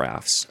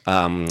photographs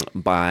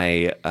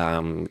by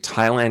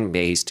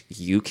Thailand-based,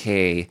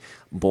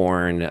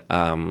 UK-born,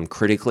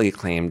 critically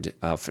acclaimed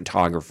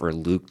photographer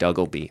Luke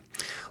Duggleby.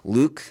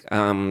 Luke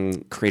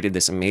created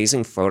this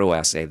amazing photo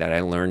essay that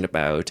I learned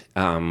about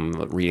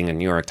reading a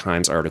New York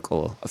Times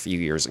article a few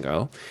years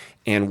ago.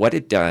 And what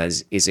it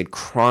does is it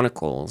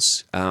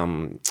chronicles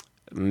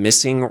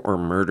missing or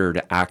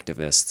murdered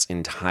activists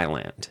in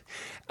Thailand.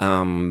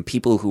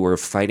 People who are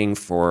fighting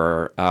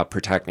for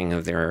protecting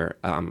of their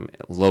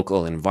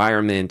local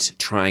environment,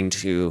 trying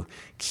to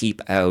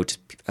keep out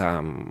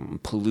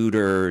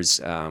polluters,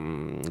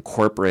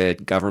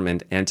 corporate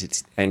government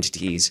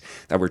entities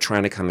that were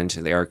trying to come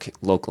into their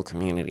local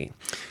community.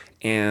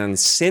 And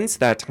since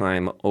that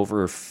time, in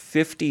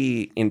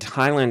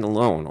Thailand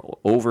alone,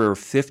 over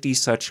 50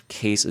 such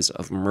cases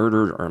of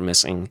murdered or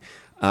missing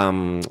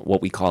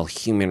what we call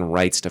human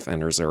rights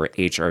defenders, or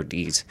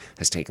HRDs,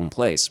 has taken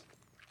place.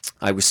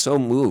 I was so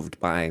moved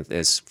by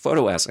this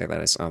photo essay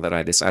that I saw that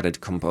I decided to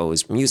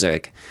compose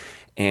music,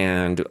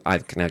 and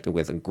I've connected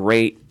with a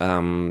great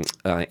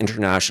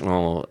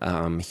international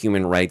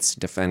human rights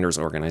defenders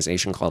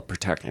organization called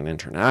Protecting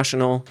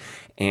International,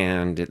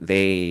 and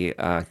they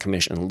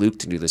commissioned Luke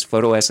to do this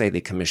photo essay.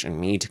 They commissioned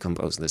me to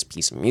compose this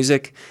piece of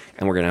music,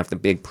 and we're going to have the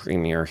big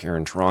premiere here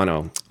in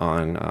Toronto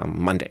on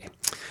Monday.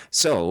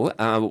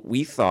 So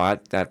we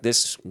thought that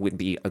this would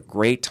be a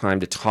great time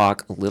to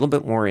talk a little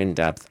bit more in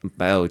depth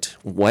about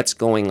what's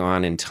going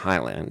on in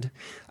Thailand,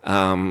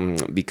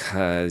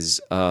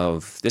 because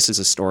this is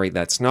a story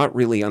that's not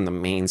really on the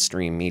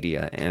mainstream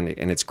media, and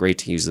it's great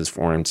to use this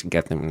forum to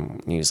get the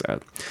news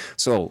out.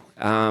 So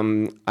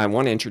I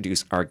want to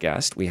introduce our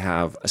guest. We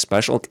have a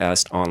special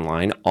guest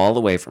online all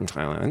the way from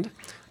Thailand.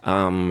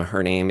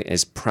 Her name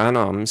is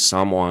Pranam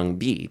Samwang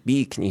B.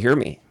 B, can you hear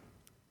me?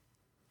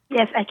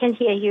 Yes, I can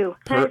hear you.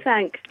 Hi,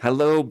 Frank.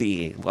 Hello,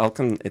 B.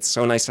 Welcome. It's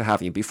so nice to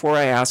have you. Before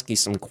I ask you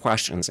some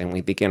questions and we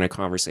begin a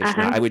conversation,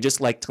 I would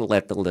just like to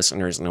let the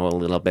listeners know a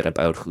little bit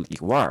about who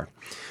you are.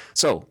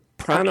 So,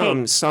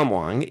 Pranam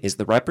Samwang is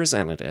the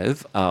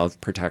representative of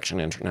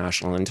Protection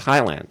International in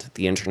Thailand,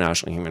 the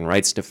international human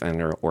rights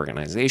defender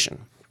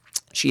organization.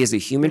 She is a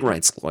human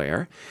rights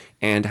lawyer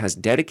and has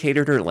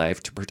dedicated her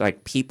life to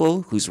protect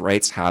people whose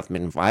rights have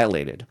been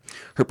violated.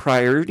 Her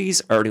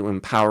priorities are to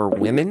empower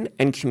women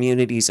and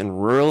communities in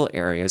rural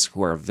areas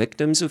who are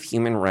victims of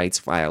human rights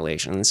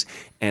violations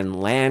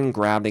and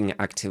land-grabbing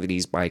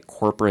activities by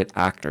corporate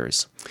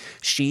actors.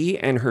 She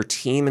and her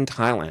team in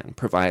Thailand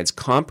provides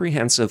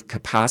comprehensive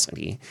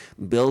capacity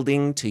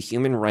building to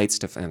human rights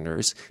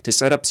defenders to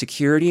set up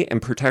security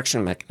and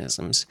protection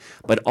mechanisms,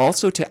 but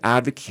also to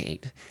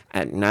advocate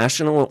at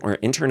national or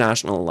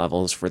international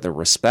levels for the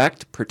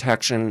respect,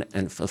 protection,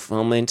 and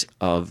fulfillment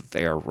of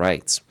their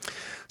rights.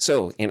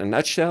 So, in a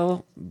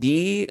nutshell,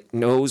 B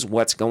knows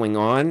what's going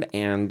on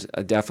and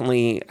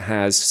definitely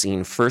has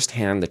seen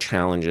firsthand the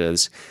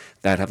challenges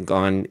that have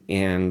gone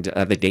and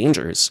the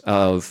dangers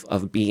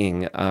of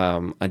being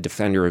a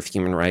defender of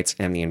human rights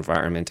and the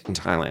environment in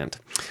Thailand.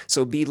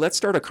 So, B, let's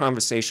start a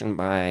conversation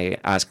by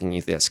asking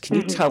you this. Can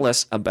you tell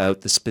us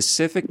about the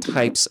specific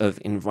types of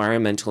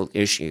environmental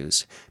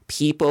issues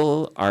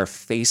people are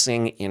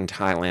facing in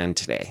Thailand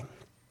today?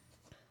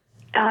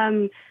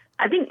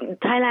 I think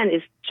Thailand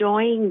is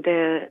joining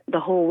the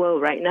whole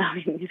world right now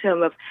in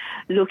terms of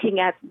looking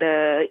at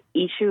the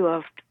issue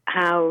of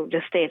how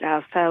the state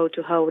failed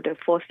to hold the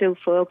fossil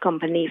fuel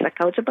companies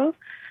accountable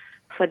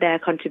for their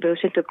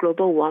contribution to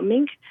global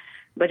warming.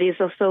 But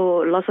it's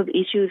also lots of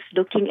issues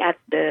looking at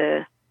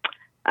the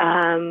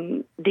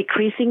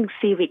decreasing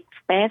civic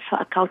space for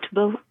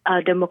accountable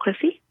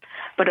democracy.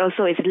 But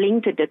also it's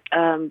linked to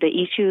the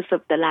issues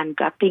of the land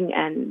grabbing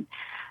and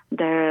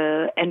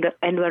the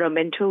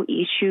environmental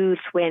issues,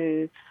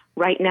 when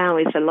right now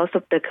is a lot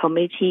of the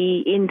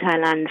community in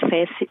Thailand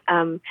face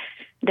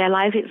their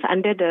life is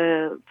under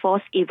the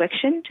forced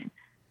eviction,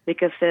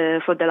 because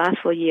for the last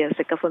 4 years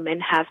the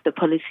government has the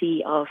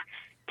policy of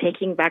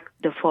taking back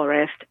the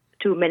forest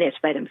to manage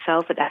by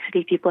themselves, but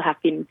actually people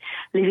have been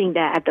living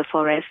there at the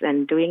forest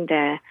and doing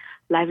their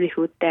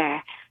livelihood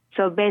there.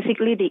 So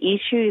basically the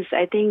issue is,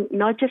 I think,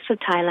 not just for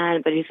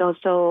Thailand, but it's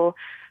also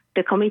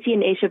the community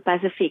in Asia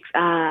Pacific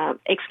are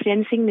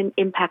experiencing the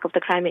impact of the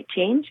climate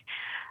change.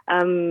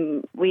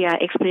 We are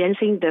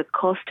experiencing the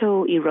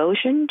coastal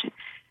erosion,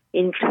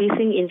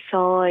 increasing in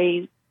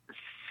soil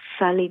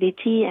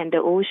salinity and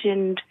the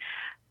ocean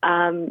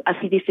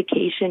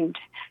acidification.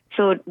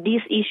 So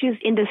these issues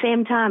in the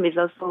same time is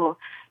also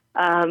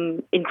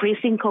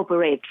increasing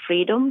corporate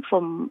freedom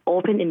from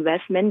open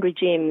investment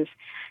regimes.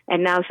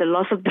 And now the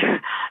loss of the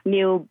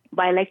new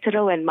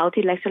bilateral and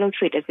multilateral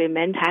trade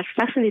agreement has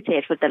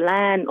facilitated for the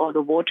land or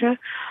the water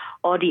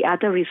or the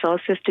other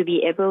resources to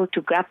be able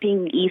to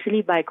grabbing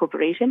easily by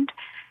corporations.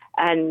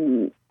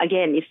 And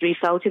again, it's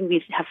resulting,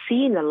 we have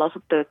seen a lot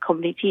of the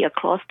community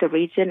across the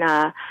region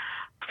are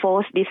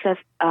forced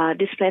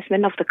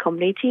displacement of the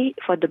community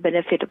for the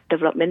benefit of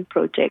development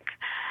projects.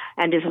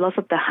 And there's lots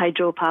of the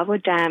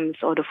hydropower dams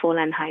or the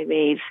four-lane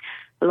highways,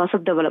 lots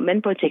of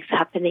development projects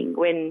happening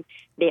when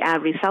they are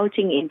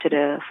resulting into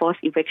the forced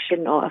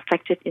eviction or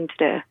affected into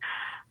the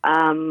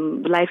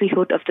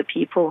livelihood of the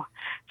people.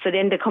 So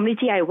then the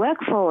community I work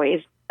for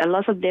is a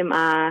lot of them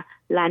are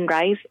land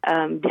rights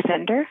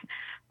defender,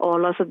 or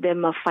lots of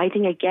them are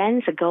fighting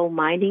against a gold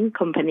mining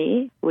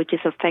company, which is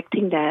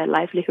affecting their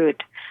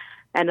livelihood.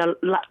 And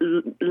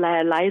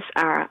their lives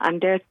are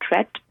under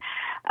threat.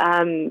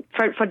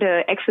 For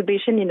the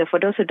exhibition in the For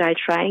Those Who Die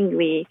Trying,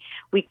 we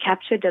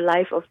captured the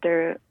life of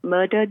the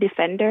murder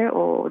defender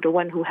or the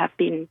one who have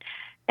been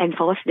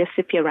enforced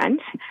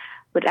disappearance.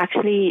 But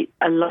actually,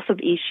 a lot of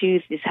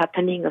issues is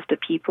happening of the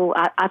people.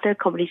 Other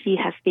community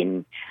has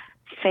been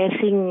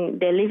facing,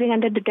 they're living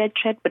under the death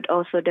threat, but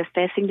also they're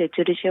facing the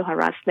judicial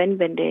harassment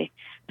when they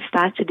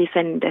start to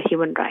defend the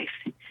human rights.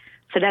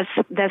 So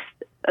that's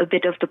a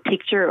bit of the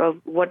picture of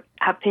what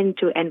happened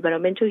to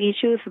environmental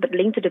issues, but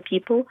linked to the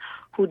people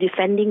who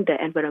defending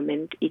the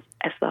environment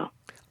as well.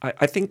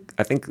 I think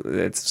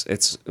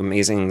it's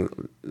amazing.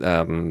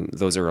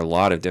 Those are a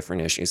lot of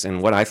different issues,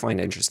 and what I find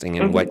interesting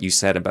in what you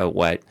said about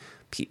what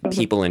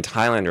people in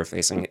Thailand are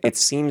facing, it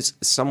seems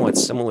somewhat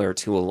similar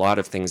to a lot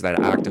of things that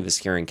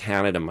activists here in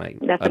Canada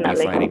might be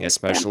fighting.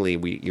 Especially,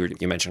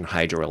 you mentioned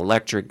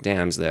hydroelectric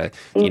dams,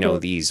 you know,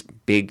 these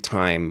big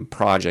time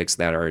projects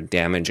that are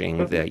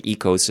damaging the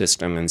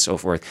ecosystem and so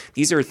forth.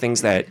 These are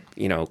things that,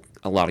 you know,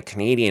 a lot of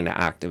Canadian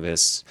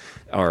activists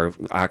or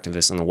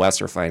activists in the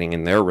West are fighting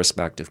in their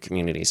respective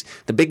communities.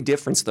 The big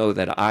difference, though,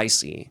 that I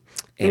see,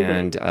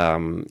 and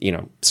you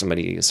know,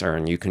 somebody, Sarah,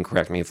 and you can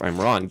correct me if I'm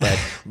wrong,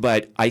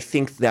 but I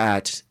think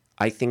that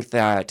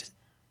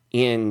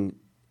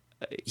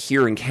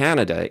here in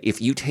Canada,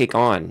 if you take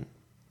on,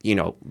 you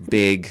know,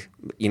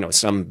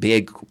 some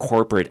big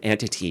corporate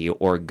entity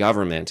or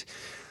government,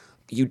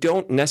 you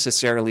don't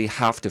necessarily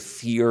have to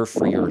fear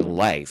for your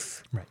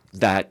life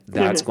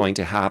that's going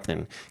to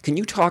happen. Can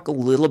you talk a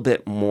little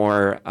bit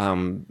more,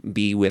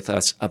 be with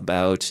us,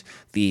 about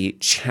the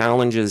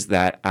challenges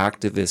that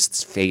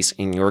activists face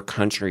in your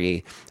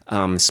country,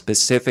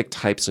 specific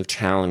types of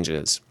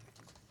challenges?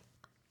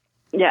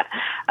 Yeah,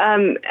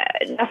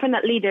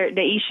 definitely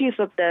the issues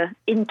of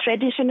in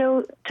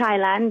traditional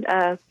Thailand,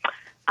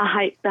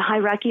 the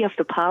hierarchy of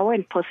the power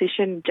and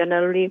position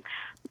generally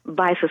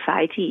by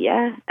society,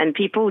 and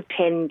people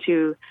tend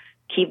to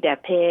keep their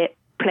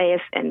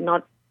place and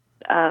not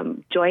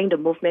join the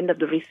movement of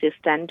the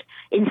resistance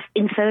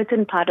in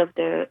certain part of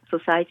the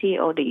society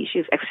or the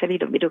issues, actually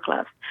the middle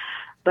class.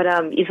 But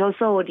it's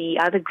also the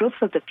other groups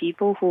of the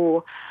people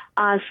who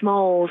are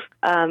small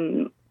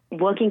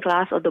working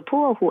class or the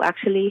poor who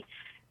actually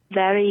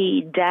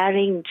very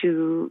daring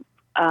to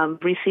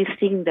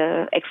resisting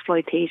the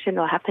exploitation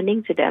or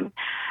happening to them.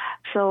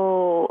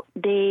 So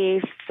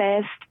they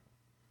face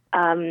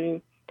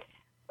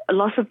a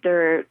lot of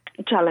their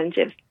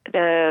challenges.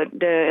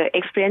 The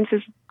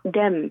experiences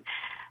them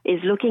is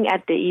looking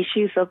at the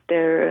issues of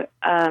their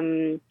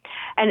and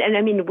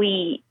I mean,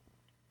 we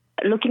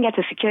looking at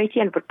the security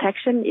and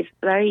protection is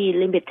very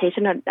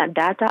limitation on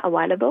data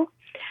available.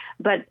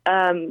 But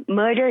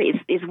murder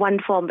is one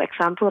form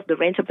example of the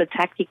range of the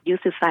tactic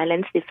used to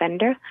silence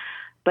defender.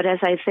 But as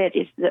I said,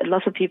 it's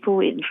lots of people,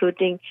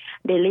 including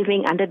they're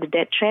living under the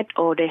death threat,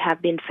 or they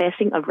have been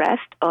facing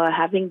arrest or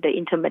having the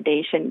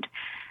intimidation.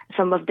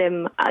 Some of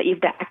them, if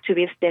they're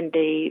activists, then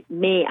they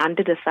may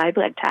under the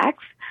cyber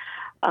attacks.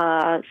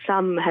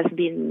 Some has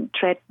been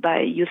threatened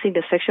by using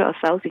the sexual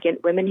assault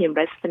against women human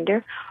rights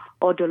defender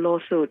or the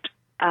lawsuit.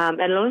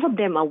 And a lot of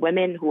them are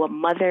women who are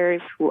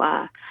mothers who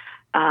are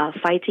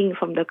fighting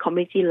from the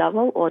community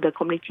level or the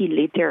community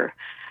leader.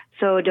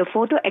 So the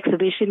photo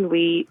exhibition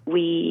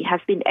we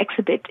have been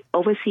exhibit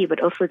overseas,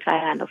 but also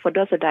Thailand. For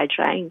those that are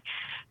trying,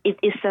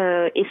 it's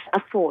a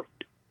effort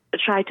to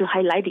try to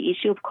highlight the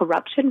issue of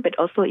corruption, but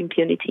also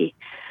impunity.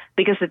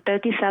 Because the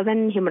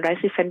 37 human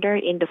rights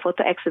defenders in the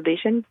photo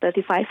exhibition,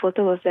 35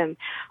 photos of them,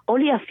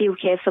 only a few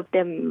cases of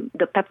them,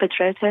 the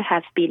perpetrator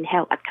has been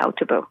held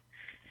accountable.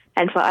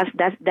 And for us,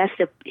 that's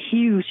a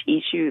huge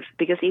issue,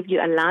 because if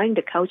you're allowing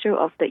the culture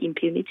of the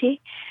impunity,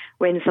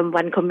 when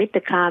someone commits the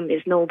crime,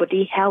 is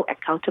nobody held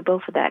accountable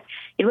for that,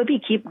 it will be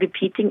keep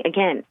repeating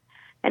again.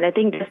 And I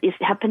think this is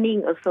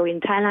happening also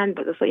in Thailand,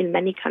 but also in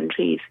many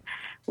countries,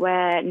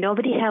 where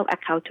nobody held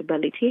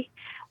accountability,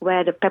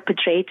 where the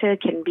perpetrator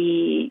can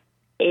be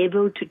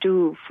able to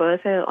do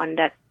further on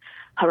that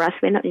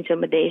harassment or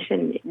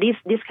intimidation.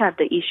 This kind of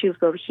the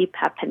issues will keep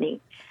happening.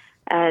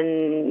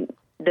 And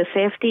the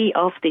safety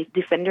of the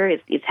defender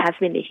it has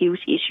been a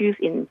huge issue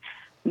in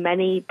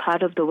many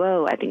parts of the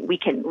world. I think we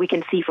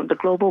can see from the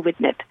Global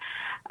Witness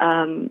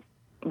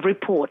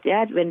report,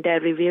 when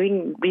they're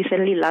reviewing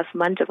recently last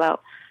month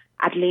about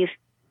at least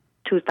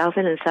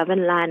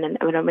 2007 land and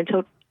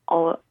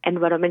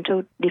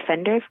environmental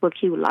defenders were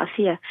killed last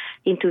year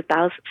in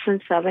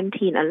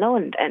 2017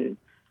 alone, and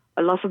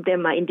a lot of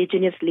them are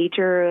indigenous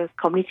leaders,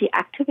 community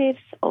activists,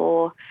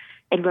 or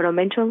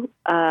environmental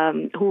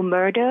who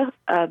murder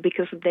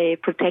because they're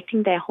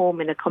protecting their home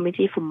and the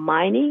community from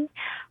mining,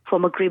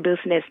 from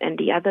agribusiness, and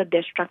the other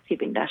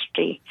destructive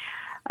industry.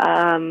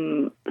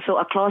 So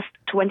across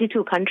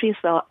 22 countries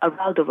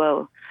around the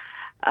world,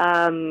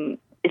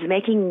 is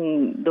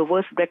making the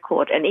worst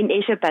record. And in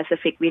Asia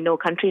Pacific, we know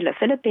countries like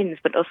Philippines,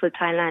 but also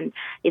Thailand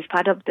is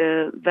part of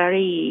the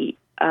very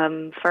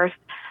first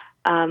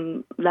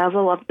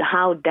level of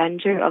how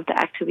danger of the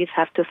activists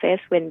have to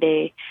face when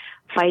they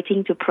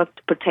fighting to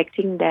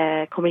protecting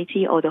their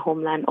community or the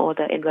homeland or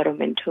the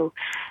environmental.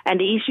 And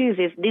the issues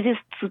is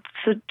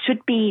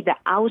should be the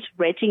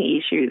outraging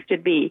issues,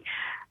 should be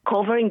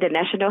covering the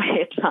national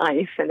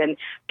headlines, and then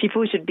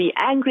people should be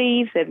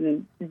angry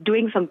and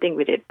doing something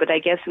with it. But I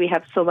guess we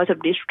have so much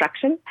of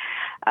distraction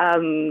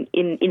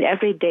in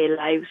everyday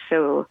life,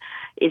 so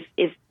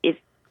it's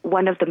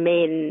one of the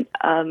main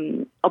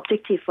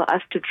objectives for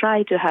us to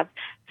try to have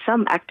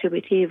some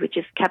activity which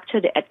is capture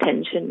the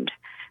attention.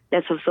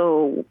 That's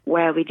also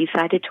where we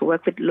decided to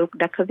work with Luke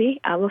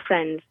Duckerby, our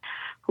friends,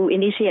 who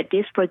initiated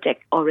this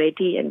project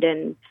already. And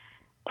then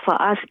for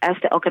us as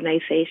the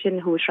organization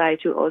who try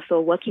to also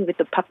working with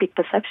the public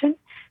perception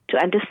to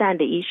understand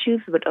the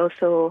issues, but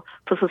also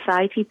for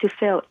society to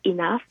feel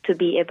enough to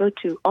be able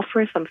to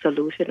offer some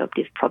solution of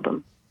this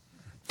problem.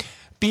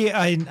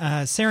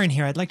 Saren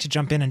here. I'd like to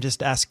jump in and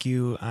just ask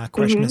you a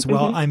question as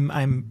well.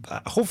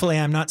 Hopefully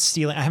I'm not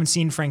stealing. I haven't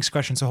seen Frank's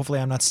question, so hopefully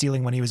I'm not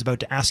stealing when he was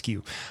about to ask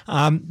you.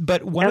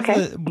 But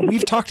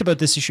we've talked about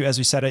this issue, as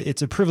we said.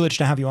 It's a privilege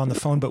to have you on the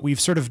phone, but we've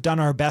sort of done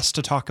our best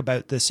to talk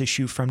about this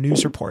issue from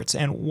news reports.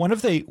 And one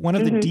of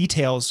the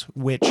details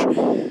which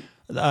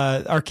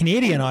our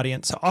Canadian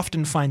audience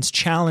often finds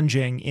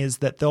challenging is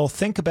that they'll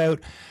think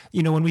about,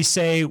 when we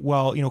say,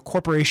 well,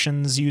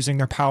 corporations using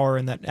their power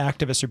and that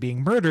activists are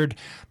being murdered,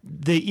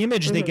 the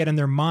image they get in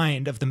their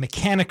mind of the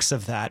mechanics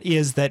of that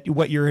is that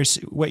what you're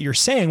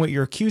saying, what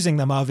you're accusing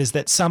them of is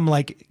that some,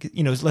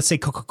 let's say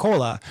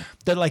Coca-Cola,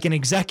 that like an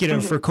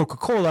executive for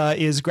Coca-Cola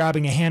is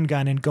grabbing a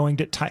handgun and going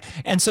to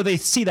and so they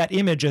see that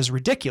image as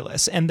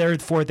ridiculous, and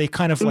therefore they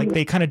kind of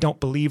they kind of don't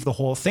believe the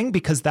whole thing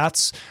because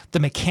that's the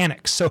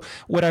mechanics. So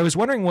what I was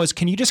wondering was,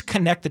 can you just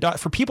connect the dot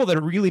for people that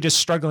are really just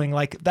struggling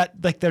like that,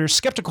 like they're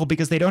skeptical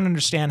because they don't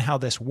understand how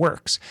this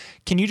works?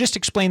 Can you just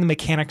explain the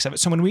mechanics of it?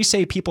 So when we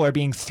say people are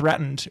being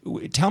threatened,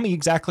 tell me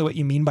exactly what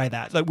you mean by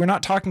that. Like, we're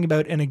not talking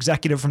about an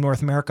executive from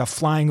North America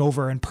flying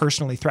over and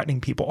personally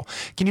threatening people.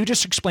 Can you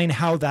just explain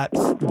how that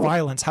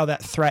violence, how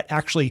that threat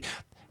actually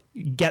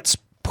gets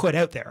put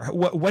out there?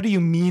 What do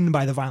you mean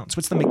by the violence?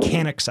 What's the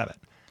mechanics of it?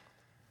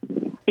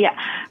 Yeah.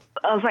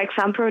 For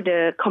example,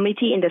 the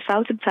committee in the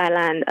south of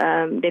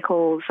Thailand, they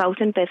call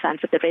Southern Peasant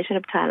Federation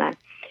of Thailand.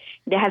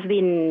 They have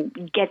been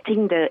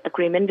getting the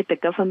agreement with the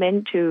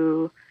government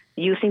to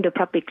using the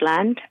public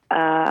land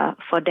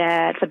for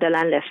the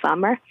landless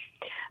farmer.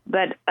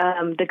 But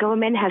the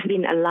government has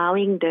been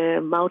allowing the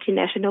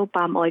multinational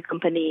palm oil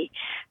company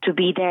to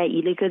be there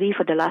illegally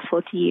for the last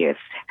 40 years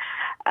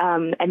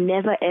and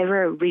never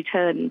ever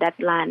return that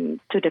land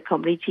to the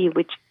community,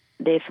 which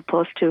they're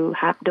supposed to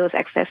have those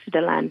access to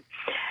the land.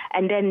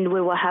 And then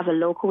we will have a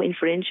local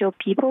influential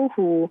people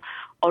who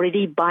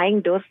already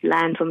buying those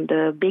land from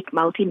the big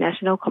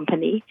multinational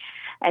company.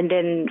 And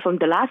then from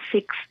the last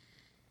 6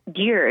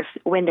 years,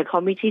 when the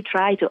community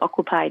tried to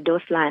occupy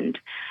those land,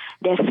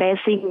 they're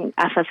facing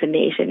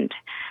assassination.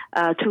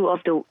 Four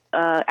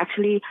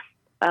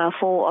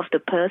of the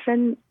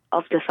person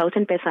of the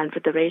Southern Peasant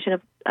Federation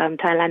of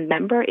Thailand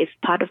member is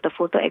part of the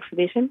photo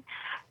exhibition.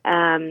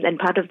 and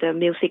part of the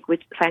music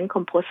which Frank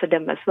composed for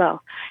them as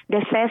well.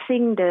 They're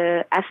facing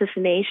the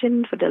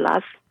assassination for the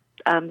last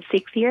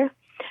 6 years.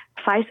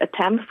 5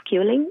 attempts of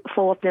killing,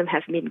 4 of them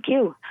have been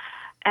killed.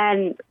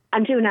 And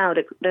until now,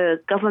 the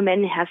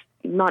government has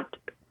not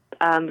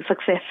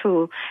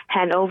successful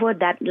hand over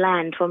that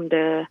land from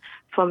the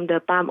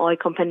palm oil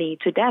company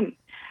to them.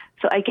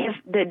 So I guess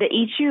the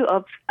issue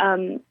of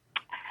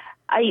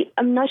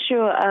I'm not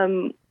sure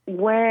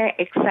where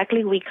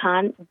exactly we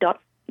can't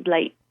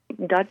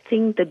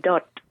dotting the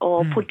dot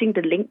or putting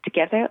the link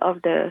together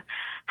of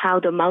how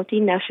the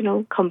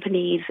multinational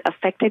companies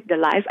affected the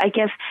life. I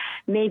guess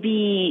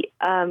maybe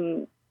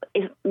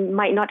it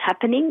might not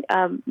happening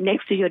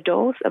next to your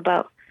doors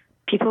about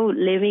people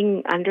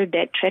living under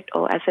death threat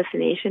or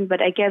assassination.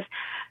 But I guess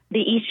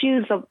the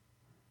issues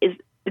is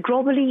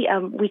globally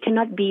we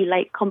cannot be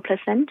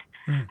complacent.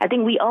 I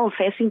think we all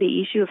facing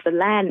the issue of the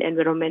land,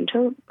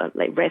 environmental,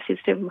 like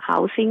racism,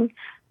 housing,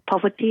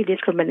 poverty,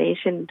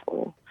 discrimination,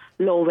 or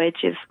low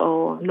wages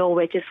or no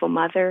wages for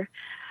mother.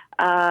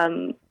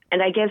 And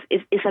I guess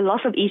it's a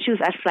lot of issues,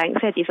 as Frank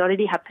said, it's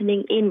already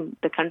happening in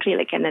the country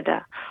like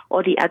Canada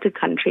or the other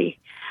country.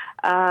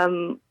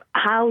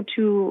 How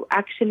to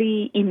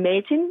actually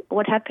imagine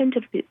what happened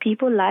to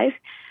people's lives,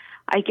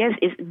 I guess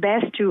it's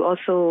best to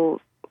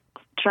also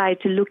try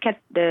to look at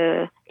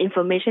the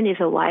information is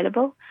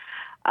available,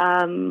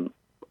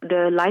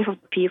 the life of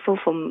people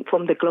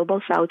from the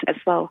global south as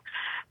well.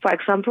 For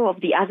example, of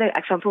the other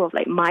example of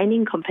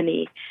mining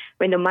company,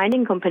 when the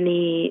mining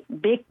company,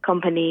 big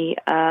company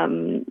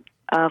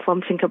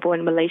from Singapore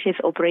and Malaysia is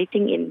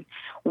operating in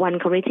one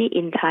community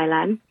in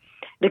Thailand,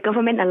 the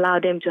government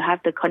allowed them to have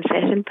the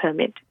concession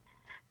permit.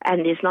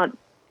 And it's not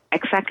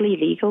exactly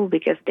legal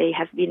because they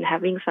have been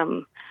having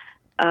some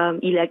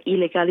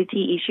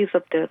illegality issues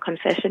of the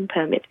concession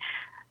permit.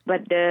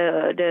 But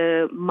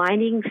the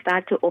mining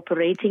started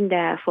operating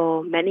there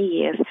for many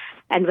years.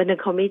 And when the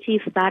community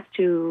start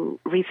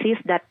to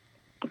resist that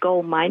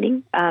gold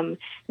mining,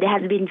 they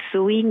have been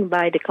suing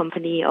by the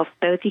company of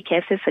 30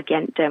 cases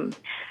against them.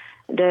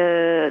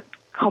 The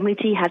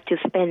community had to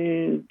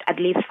spend at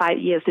least 5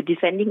 years to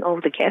defending all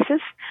the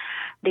cases.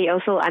 They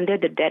also under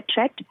the death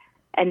threat.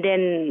 And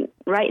then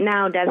right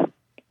now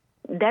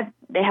that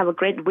they have a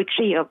great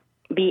victory of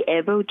be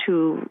able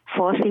to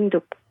forcing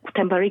the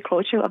temporary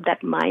closure of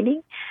that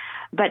mining,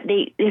 but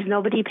there's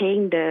nobody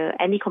paying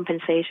any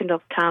compensation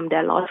of time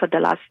they lost for the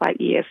last 5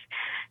 years.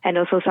 And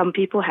also some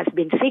people has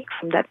been sick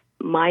from that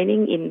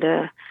mining in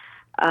the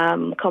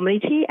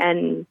community,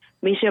 and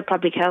Ministry of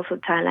Public Health of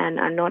Thailand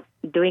are not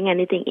doing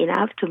anything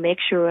enough to make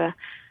sure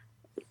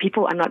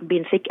people are not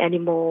being sick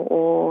anymore,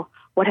 or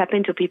what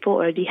happened to people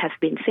already has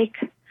been sick.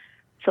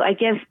 So I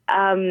guess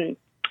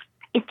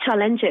it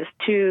challenges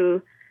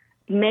to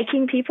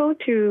making people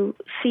to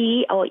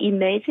see or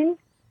imagine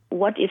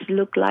what it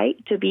look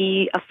like to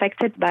be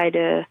affected by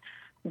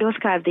those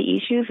kind of the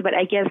issues. But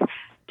I guess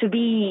to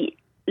be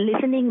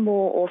listening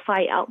more or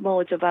find out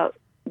more about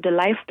the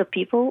life of the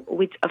people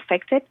which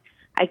affected,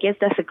 I guess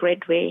that's a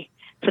great way.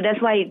 So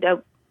that's why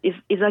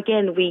is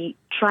again we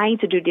trying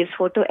to do this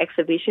photo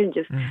exhibition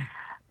just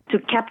to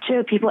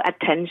capture people's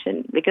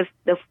attention, because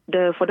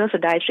the photos are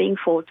diaring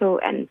photo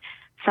and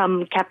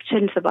some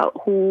captions about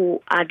who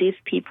are these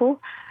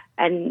people,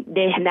 and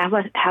they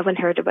haven't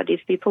heard about these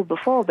people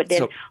before. But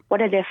then,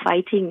 what are they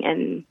fighting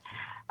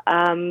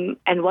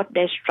and what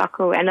they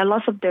struggle, and a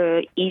lot of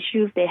the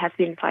issues they have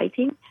been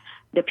fighting,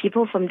 the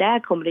people from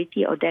their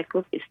community or their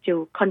group is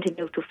still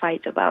continue to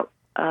fight about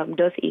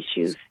those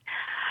issues.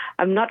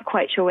 I'm not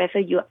quite sure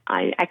whether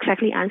I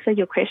exactly answered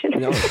your question.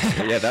 No,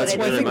 yeah, that's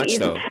very much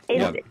so.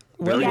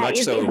 Very much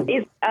so.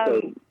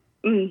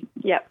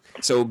 Yeah.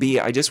 So, B,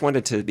 I just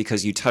wanted to,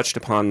 because you touched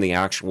upon the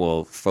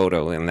actual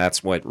photo, and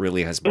that's what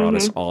really has brought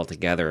us all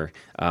together.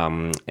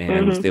 And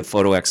the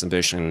photo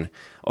exhibition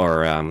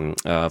or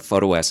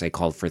photo essay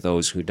called For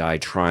Those Who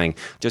Died Trying.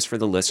 Just for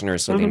the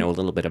listeners so they know a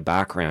little bit of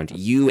background,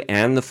 you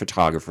and the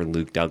photographer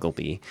Luke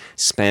Duggleby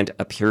spent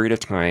a period of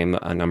time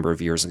a number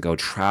of years ago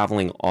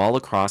traveling all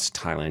across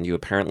Thailand. You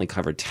apparently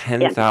covered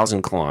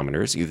 10,000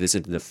 kilometers. You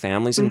visited the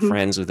families and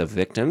friends of the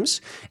victims,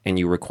 and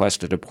you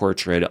requested a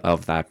portrait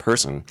of that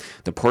person.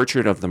 The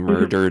portrait of the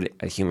murdered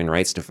human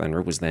rights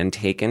defender was then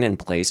taken and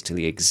placed to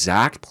the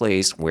exact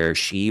place where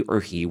she or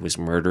he was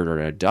murdered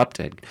or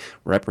abducted,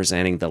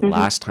 representing the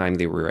last time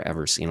they were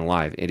ever seen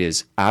alive. It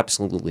is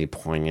absolutely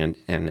poignant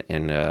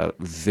and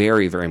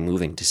very, very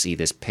moving to see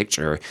this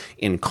picture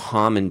in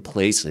common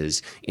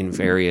places in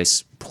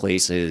various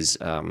places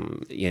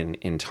in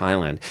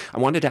Thailand. I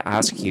wanted to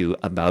ask you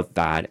about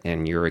that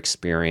and your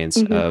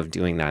experience of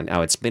doing that.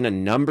 Now, it's been a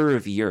number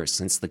of years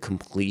since the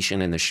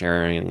completion and the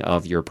sharing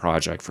of your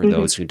project For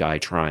Those Who Die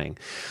Trying.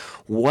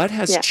 What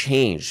has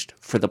changed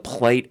for the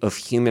plight of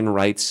human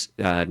rights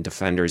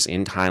defenders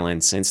in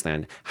Thailand since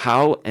then?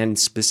 How, and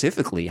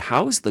specifically,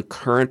 how is the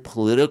current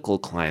political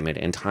climate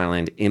in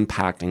Thailand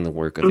impacting the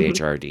work of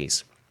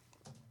HRDs?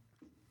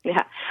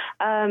 Yeah.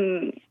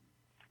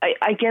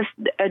 I guess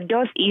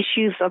those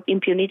issues of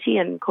impunity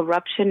and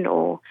corruption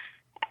or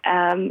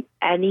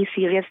any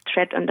serious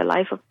threat on the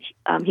life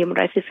of human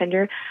rights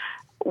defender,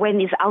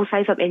 when it's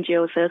outside of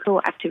NGO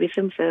circle,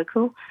 activism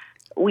circle,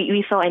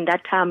 we saw in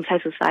that time Thai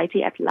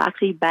society at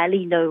largely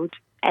barely knows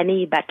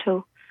any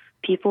battle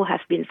people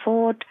have been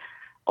fought,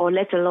 or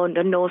let alone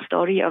the no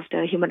story of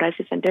the human rights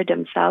defender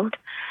themselves.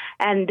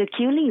 And the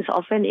killings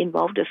often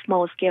involve the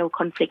small-scale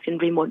conflict in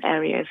remote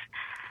areas.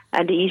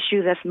 And the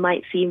issue that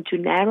might seem too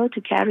narrow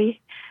to carry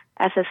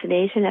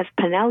assassination as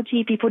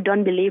penalty, people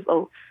don't believe,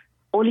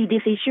 only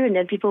this issue and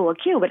then people were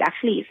killed, but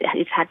actually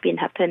it had been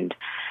happened.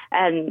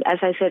 And as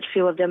I said,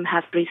 few of them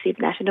have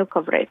received national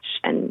coverage,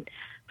 and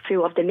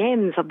few of the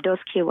names of those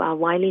killed are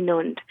widely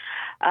known.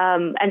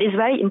 And it's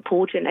very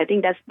important. I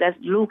think that's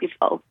Luke is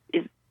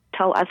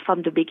told us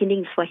from the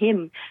beginning for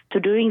him to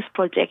doing this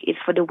project is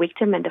for the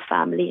victim and the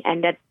family,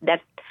 and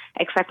that's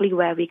exactly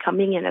where we're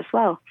coming in as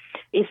well.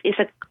 It's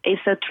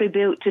a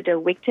tribute to the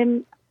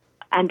victim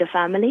and the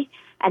family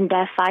and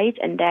their fight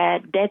and their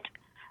death.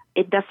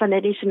 It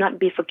definitely should not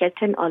be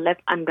forgotten or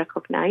left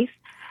unrecognized.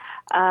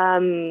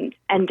 And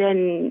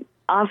then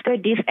after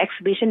this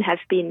exhibition has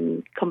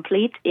been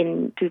complete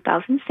in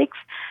 2006,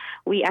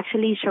 we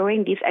actually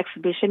showing this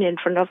exhibition in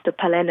front of the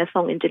Palais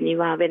Nassau in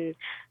Geneva when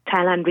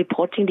Thailand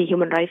reporting the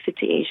human rights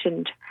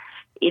situation.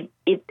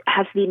 It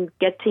has been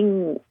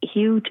getting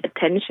huge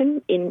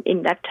attention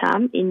in that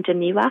time in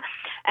Geneva,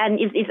 and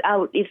it's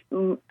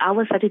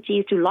our strategy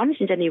is to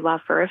launch in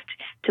Geneva first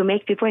to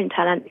make people in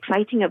Thailand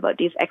exciting about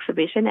this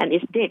exhibition, and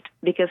it did,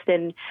 because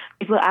then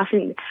people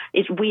asking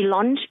if we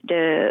launched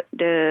the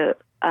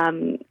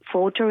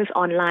photos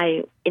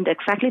online in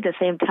exactly the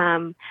same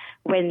time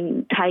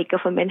when Thai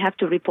government have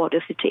to report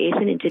the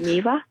situation in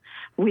Geneva.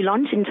 We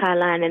launched in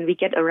Thailand and we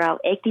get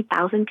around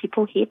 80,000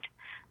 people hit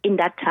in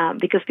that time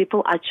because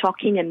people are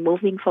shocking and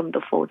moving from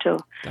the photo.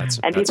 That's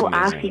people amazing.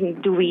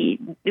 Asking, do we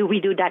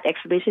do that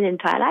exhibition in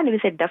Thailand? And we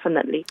said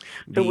definitely.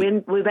 So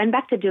we went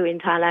back to do in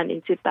Thailand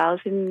in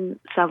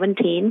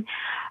 2017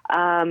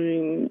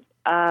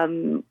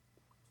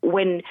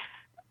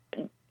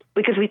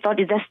 because we thought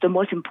that's the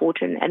most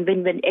important. And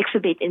when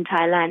exhibit in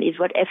Thailand is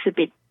what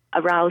exhibit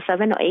around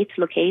 7 or 8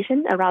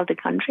 locations around the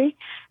country,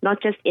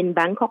 not just in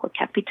Bangkok or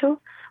capital,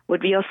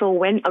 but we also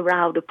went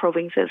around the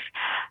provinces.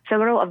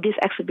 Several of these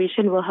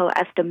exhibitions were held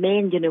at the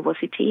main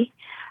university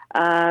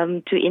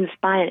to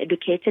inspire and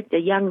educate the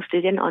young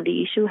students on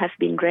the issue has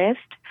been raised.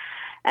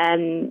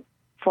 And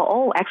for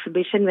all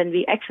exhibition, when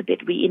we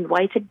exhibit, we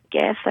invited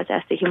guests such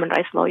as the Human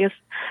Rights Lawyers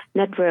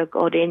Network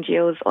or the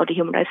NGOs or the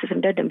human rights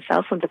defenders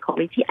themselves from the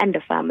community and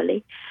the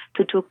family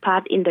to take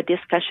part in the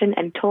discussion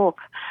and talk.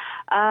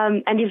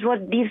 And it's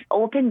what this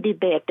open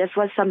debate, that's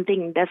what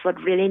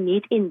really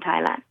need in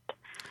Thailand.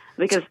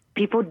 Because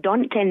people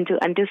don't tend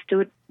to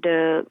understand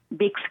the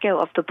big scale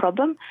of the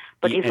problem,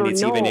 but if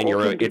it's even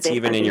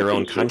in your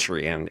own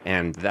country,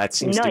 and that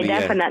seems to be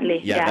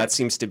definitely that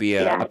seems to be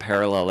a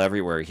parallel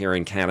everywhere here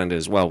in Canada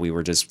as well. We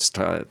were just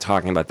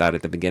talking about that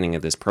at the beginning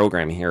of this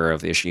program here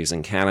of issues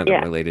in Canada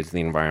related to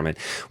the environment.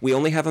 We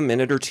only have a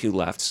minute or two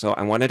left, so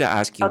I wanted to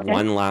ask you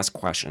one last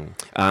question.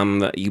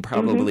 You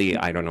probably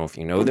I don't know if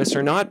you know this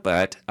or not,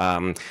 but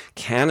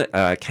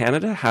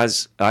Canada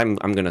has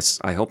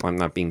I hope I'm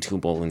not being too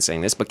bold in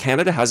saying this, but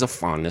Canada has a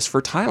fondness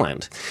for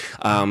Thailand.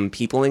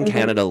 People in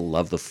Canada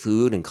love the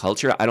food and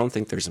culture. I don't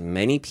think there's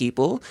many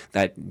people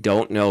that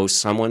don't know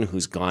someone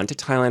who's gone to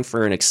Thailand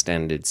for an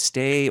extended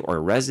stay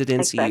or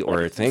residency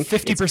or a thing.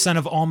 50%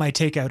 of all my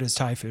takeout is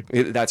Thai food.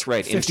 That's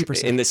right.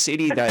 50%. In the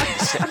city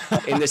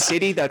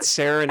that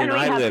Sarah and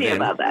I live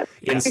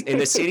in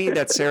the city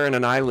that Sarah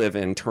and I live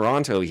in,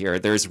 Toronto here,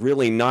 there's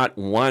really not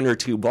 1 or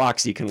 2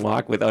 blocks you can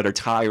walk without a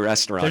Thai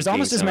restaurant. There's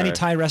almost as many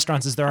Thai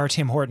restaurants as there are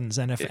Tim Hortons,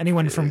 and if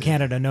anyone from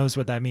Canada knows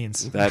what that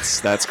means.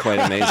 That's quite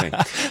amazing.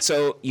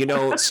 So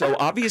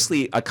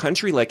obviously a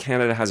country like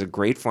Canada has a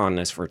great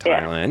fondness for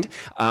Thailand,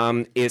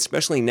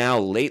 especially now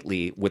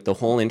lately with the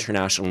whole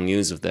international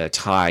news of the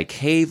Thai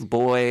cave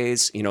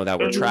boys, that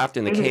were trapped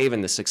in the cave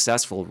and the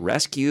successful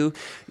rescue.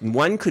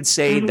 One could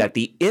say that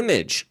the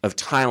image of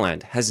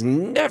Thailand has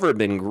never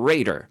been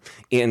greater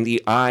in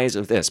the eyes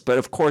of this. But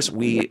of course,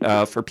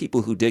 for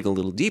people who dig a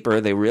little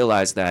deeper, they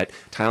realize that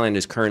Thailand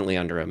is currently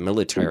under a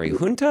military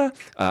junta,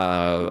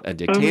 a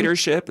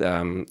dictatorship.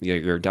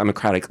 Your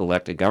democratic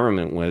elected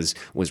government was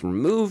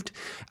removed.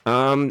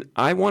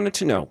 I wanted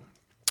to know,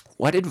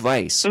 what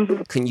advice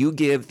can you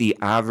give the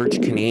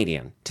average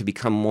Canadian to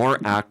become more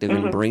active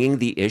in bringing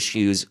the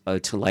issues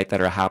to light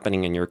that are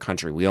happening in your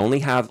country? We only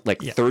have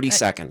 30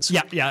 seconds.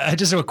 I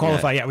just want to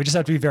qualify. Yeah, we just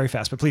have to be very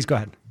fast, but please go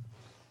ahead.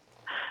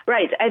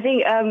 Right. I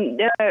think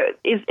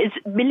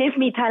believe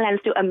me, Thailand is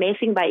still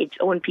amazing by its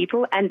own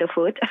people and the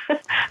food,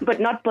 but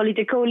not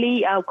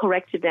politically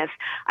correctness.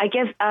 I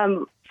guess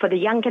for the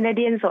young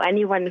Canadians or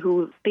anyone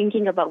who's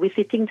thinking about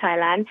visiting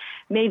Thailand,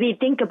 maybe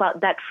think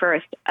about that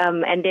first,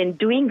 and then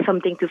doing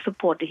something to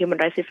support the human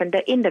rights defender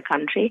in the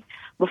country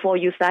before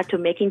you start to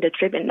making the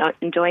trip and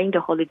enjoying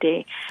the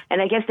holiday.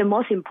 And I guess the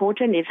most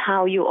important is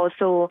how you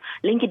also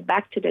link it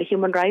back to the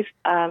human rights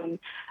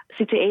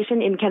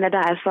situation in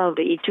Canada as well,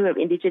 the issue of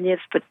Indigenous,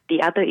 but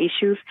the other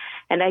issues.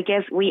 And I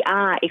guess we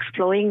are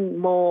exploring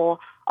more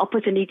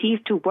opportunities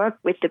to work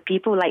with the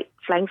people, like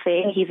Frank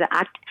saying, he's an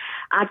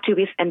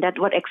activist, and that's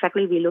what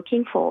exactly we're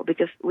looking for,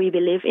 because we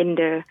believe in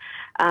the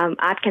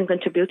art can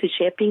contribute to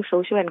shaping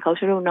social and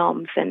cultural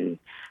norms and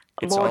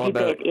more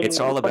debate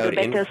for a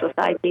better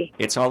society.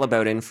 It's all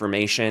about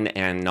information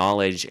and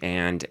knowledge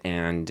and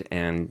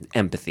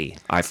empathy,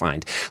 I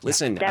find.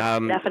 Listen,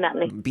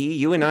 definitely. B,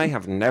 you and I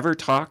have never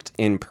talked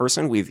in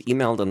person. We've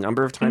emailed a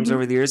number of times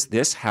over the years.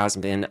 This has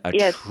been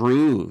a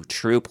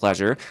true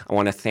pleasure. I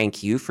want to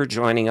thank you for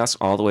joining us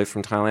all the way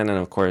from Thailand, and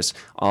of course,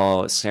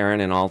 all Saren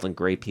and all the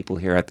great people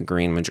here at the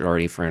Green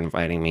Majority for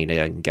inviting me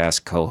to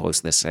guest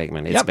co-host this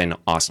segment. It's been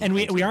awesome. And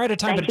we are out of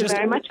time. Thank you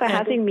very much for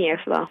having me as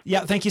well.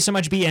 Yeah, thank you so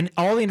much, B. And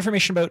all the information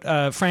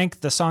about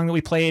Frank, the song that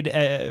we played,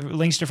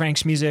 links to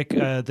Frank's music,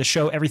 the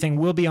show, everything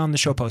will be on the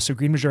show post, so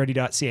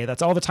greenmajority.ca.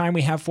 That's all the time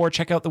we have for.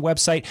 Check out the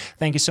website.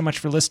 Thank you so much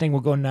for listening.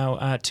 We'll go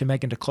now to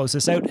Megan to close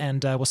this out,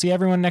 and we'll see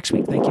everyone next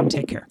week. Thank you and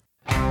take care.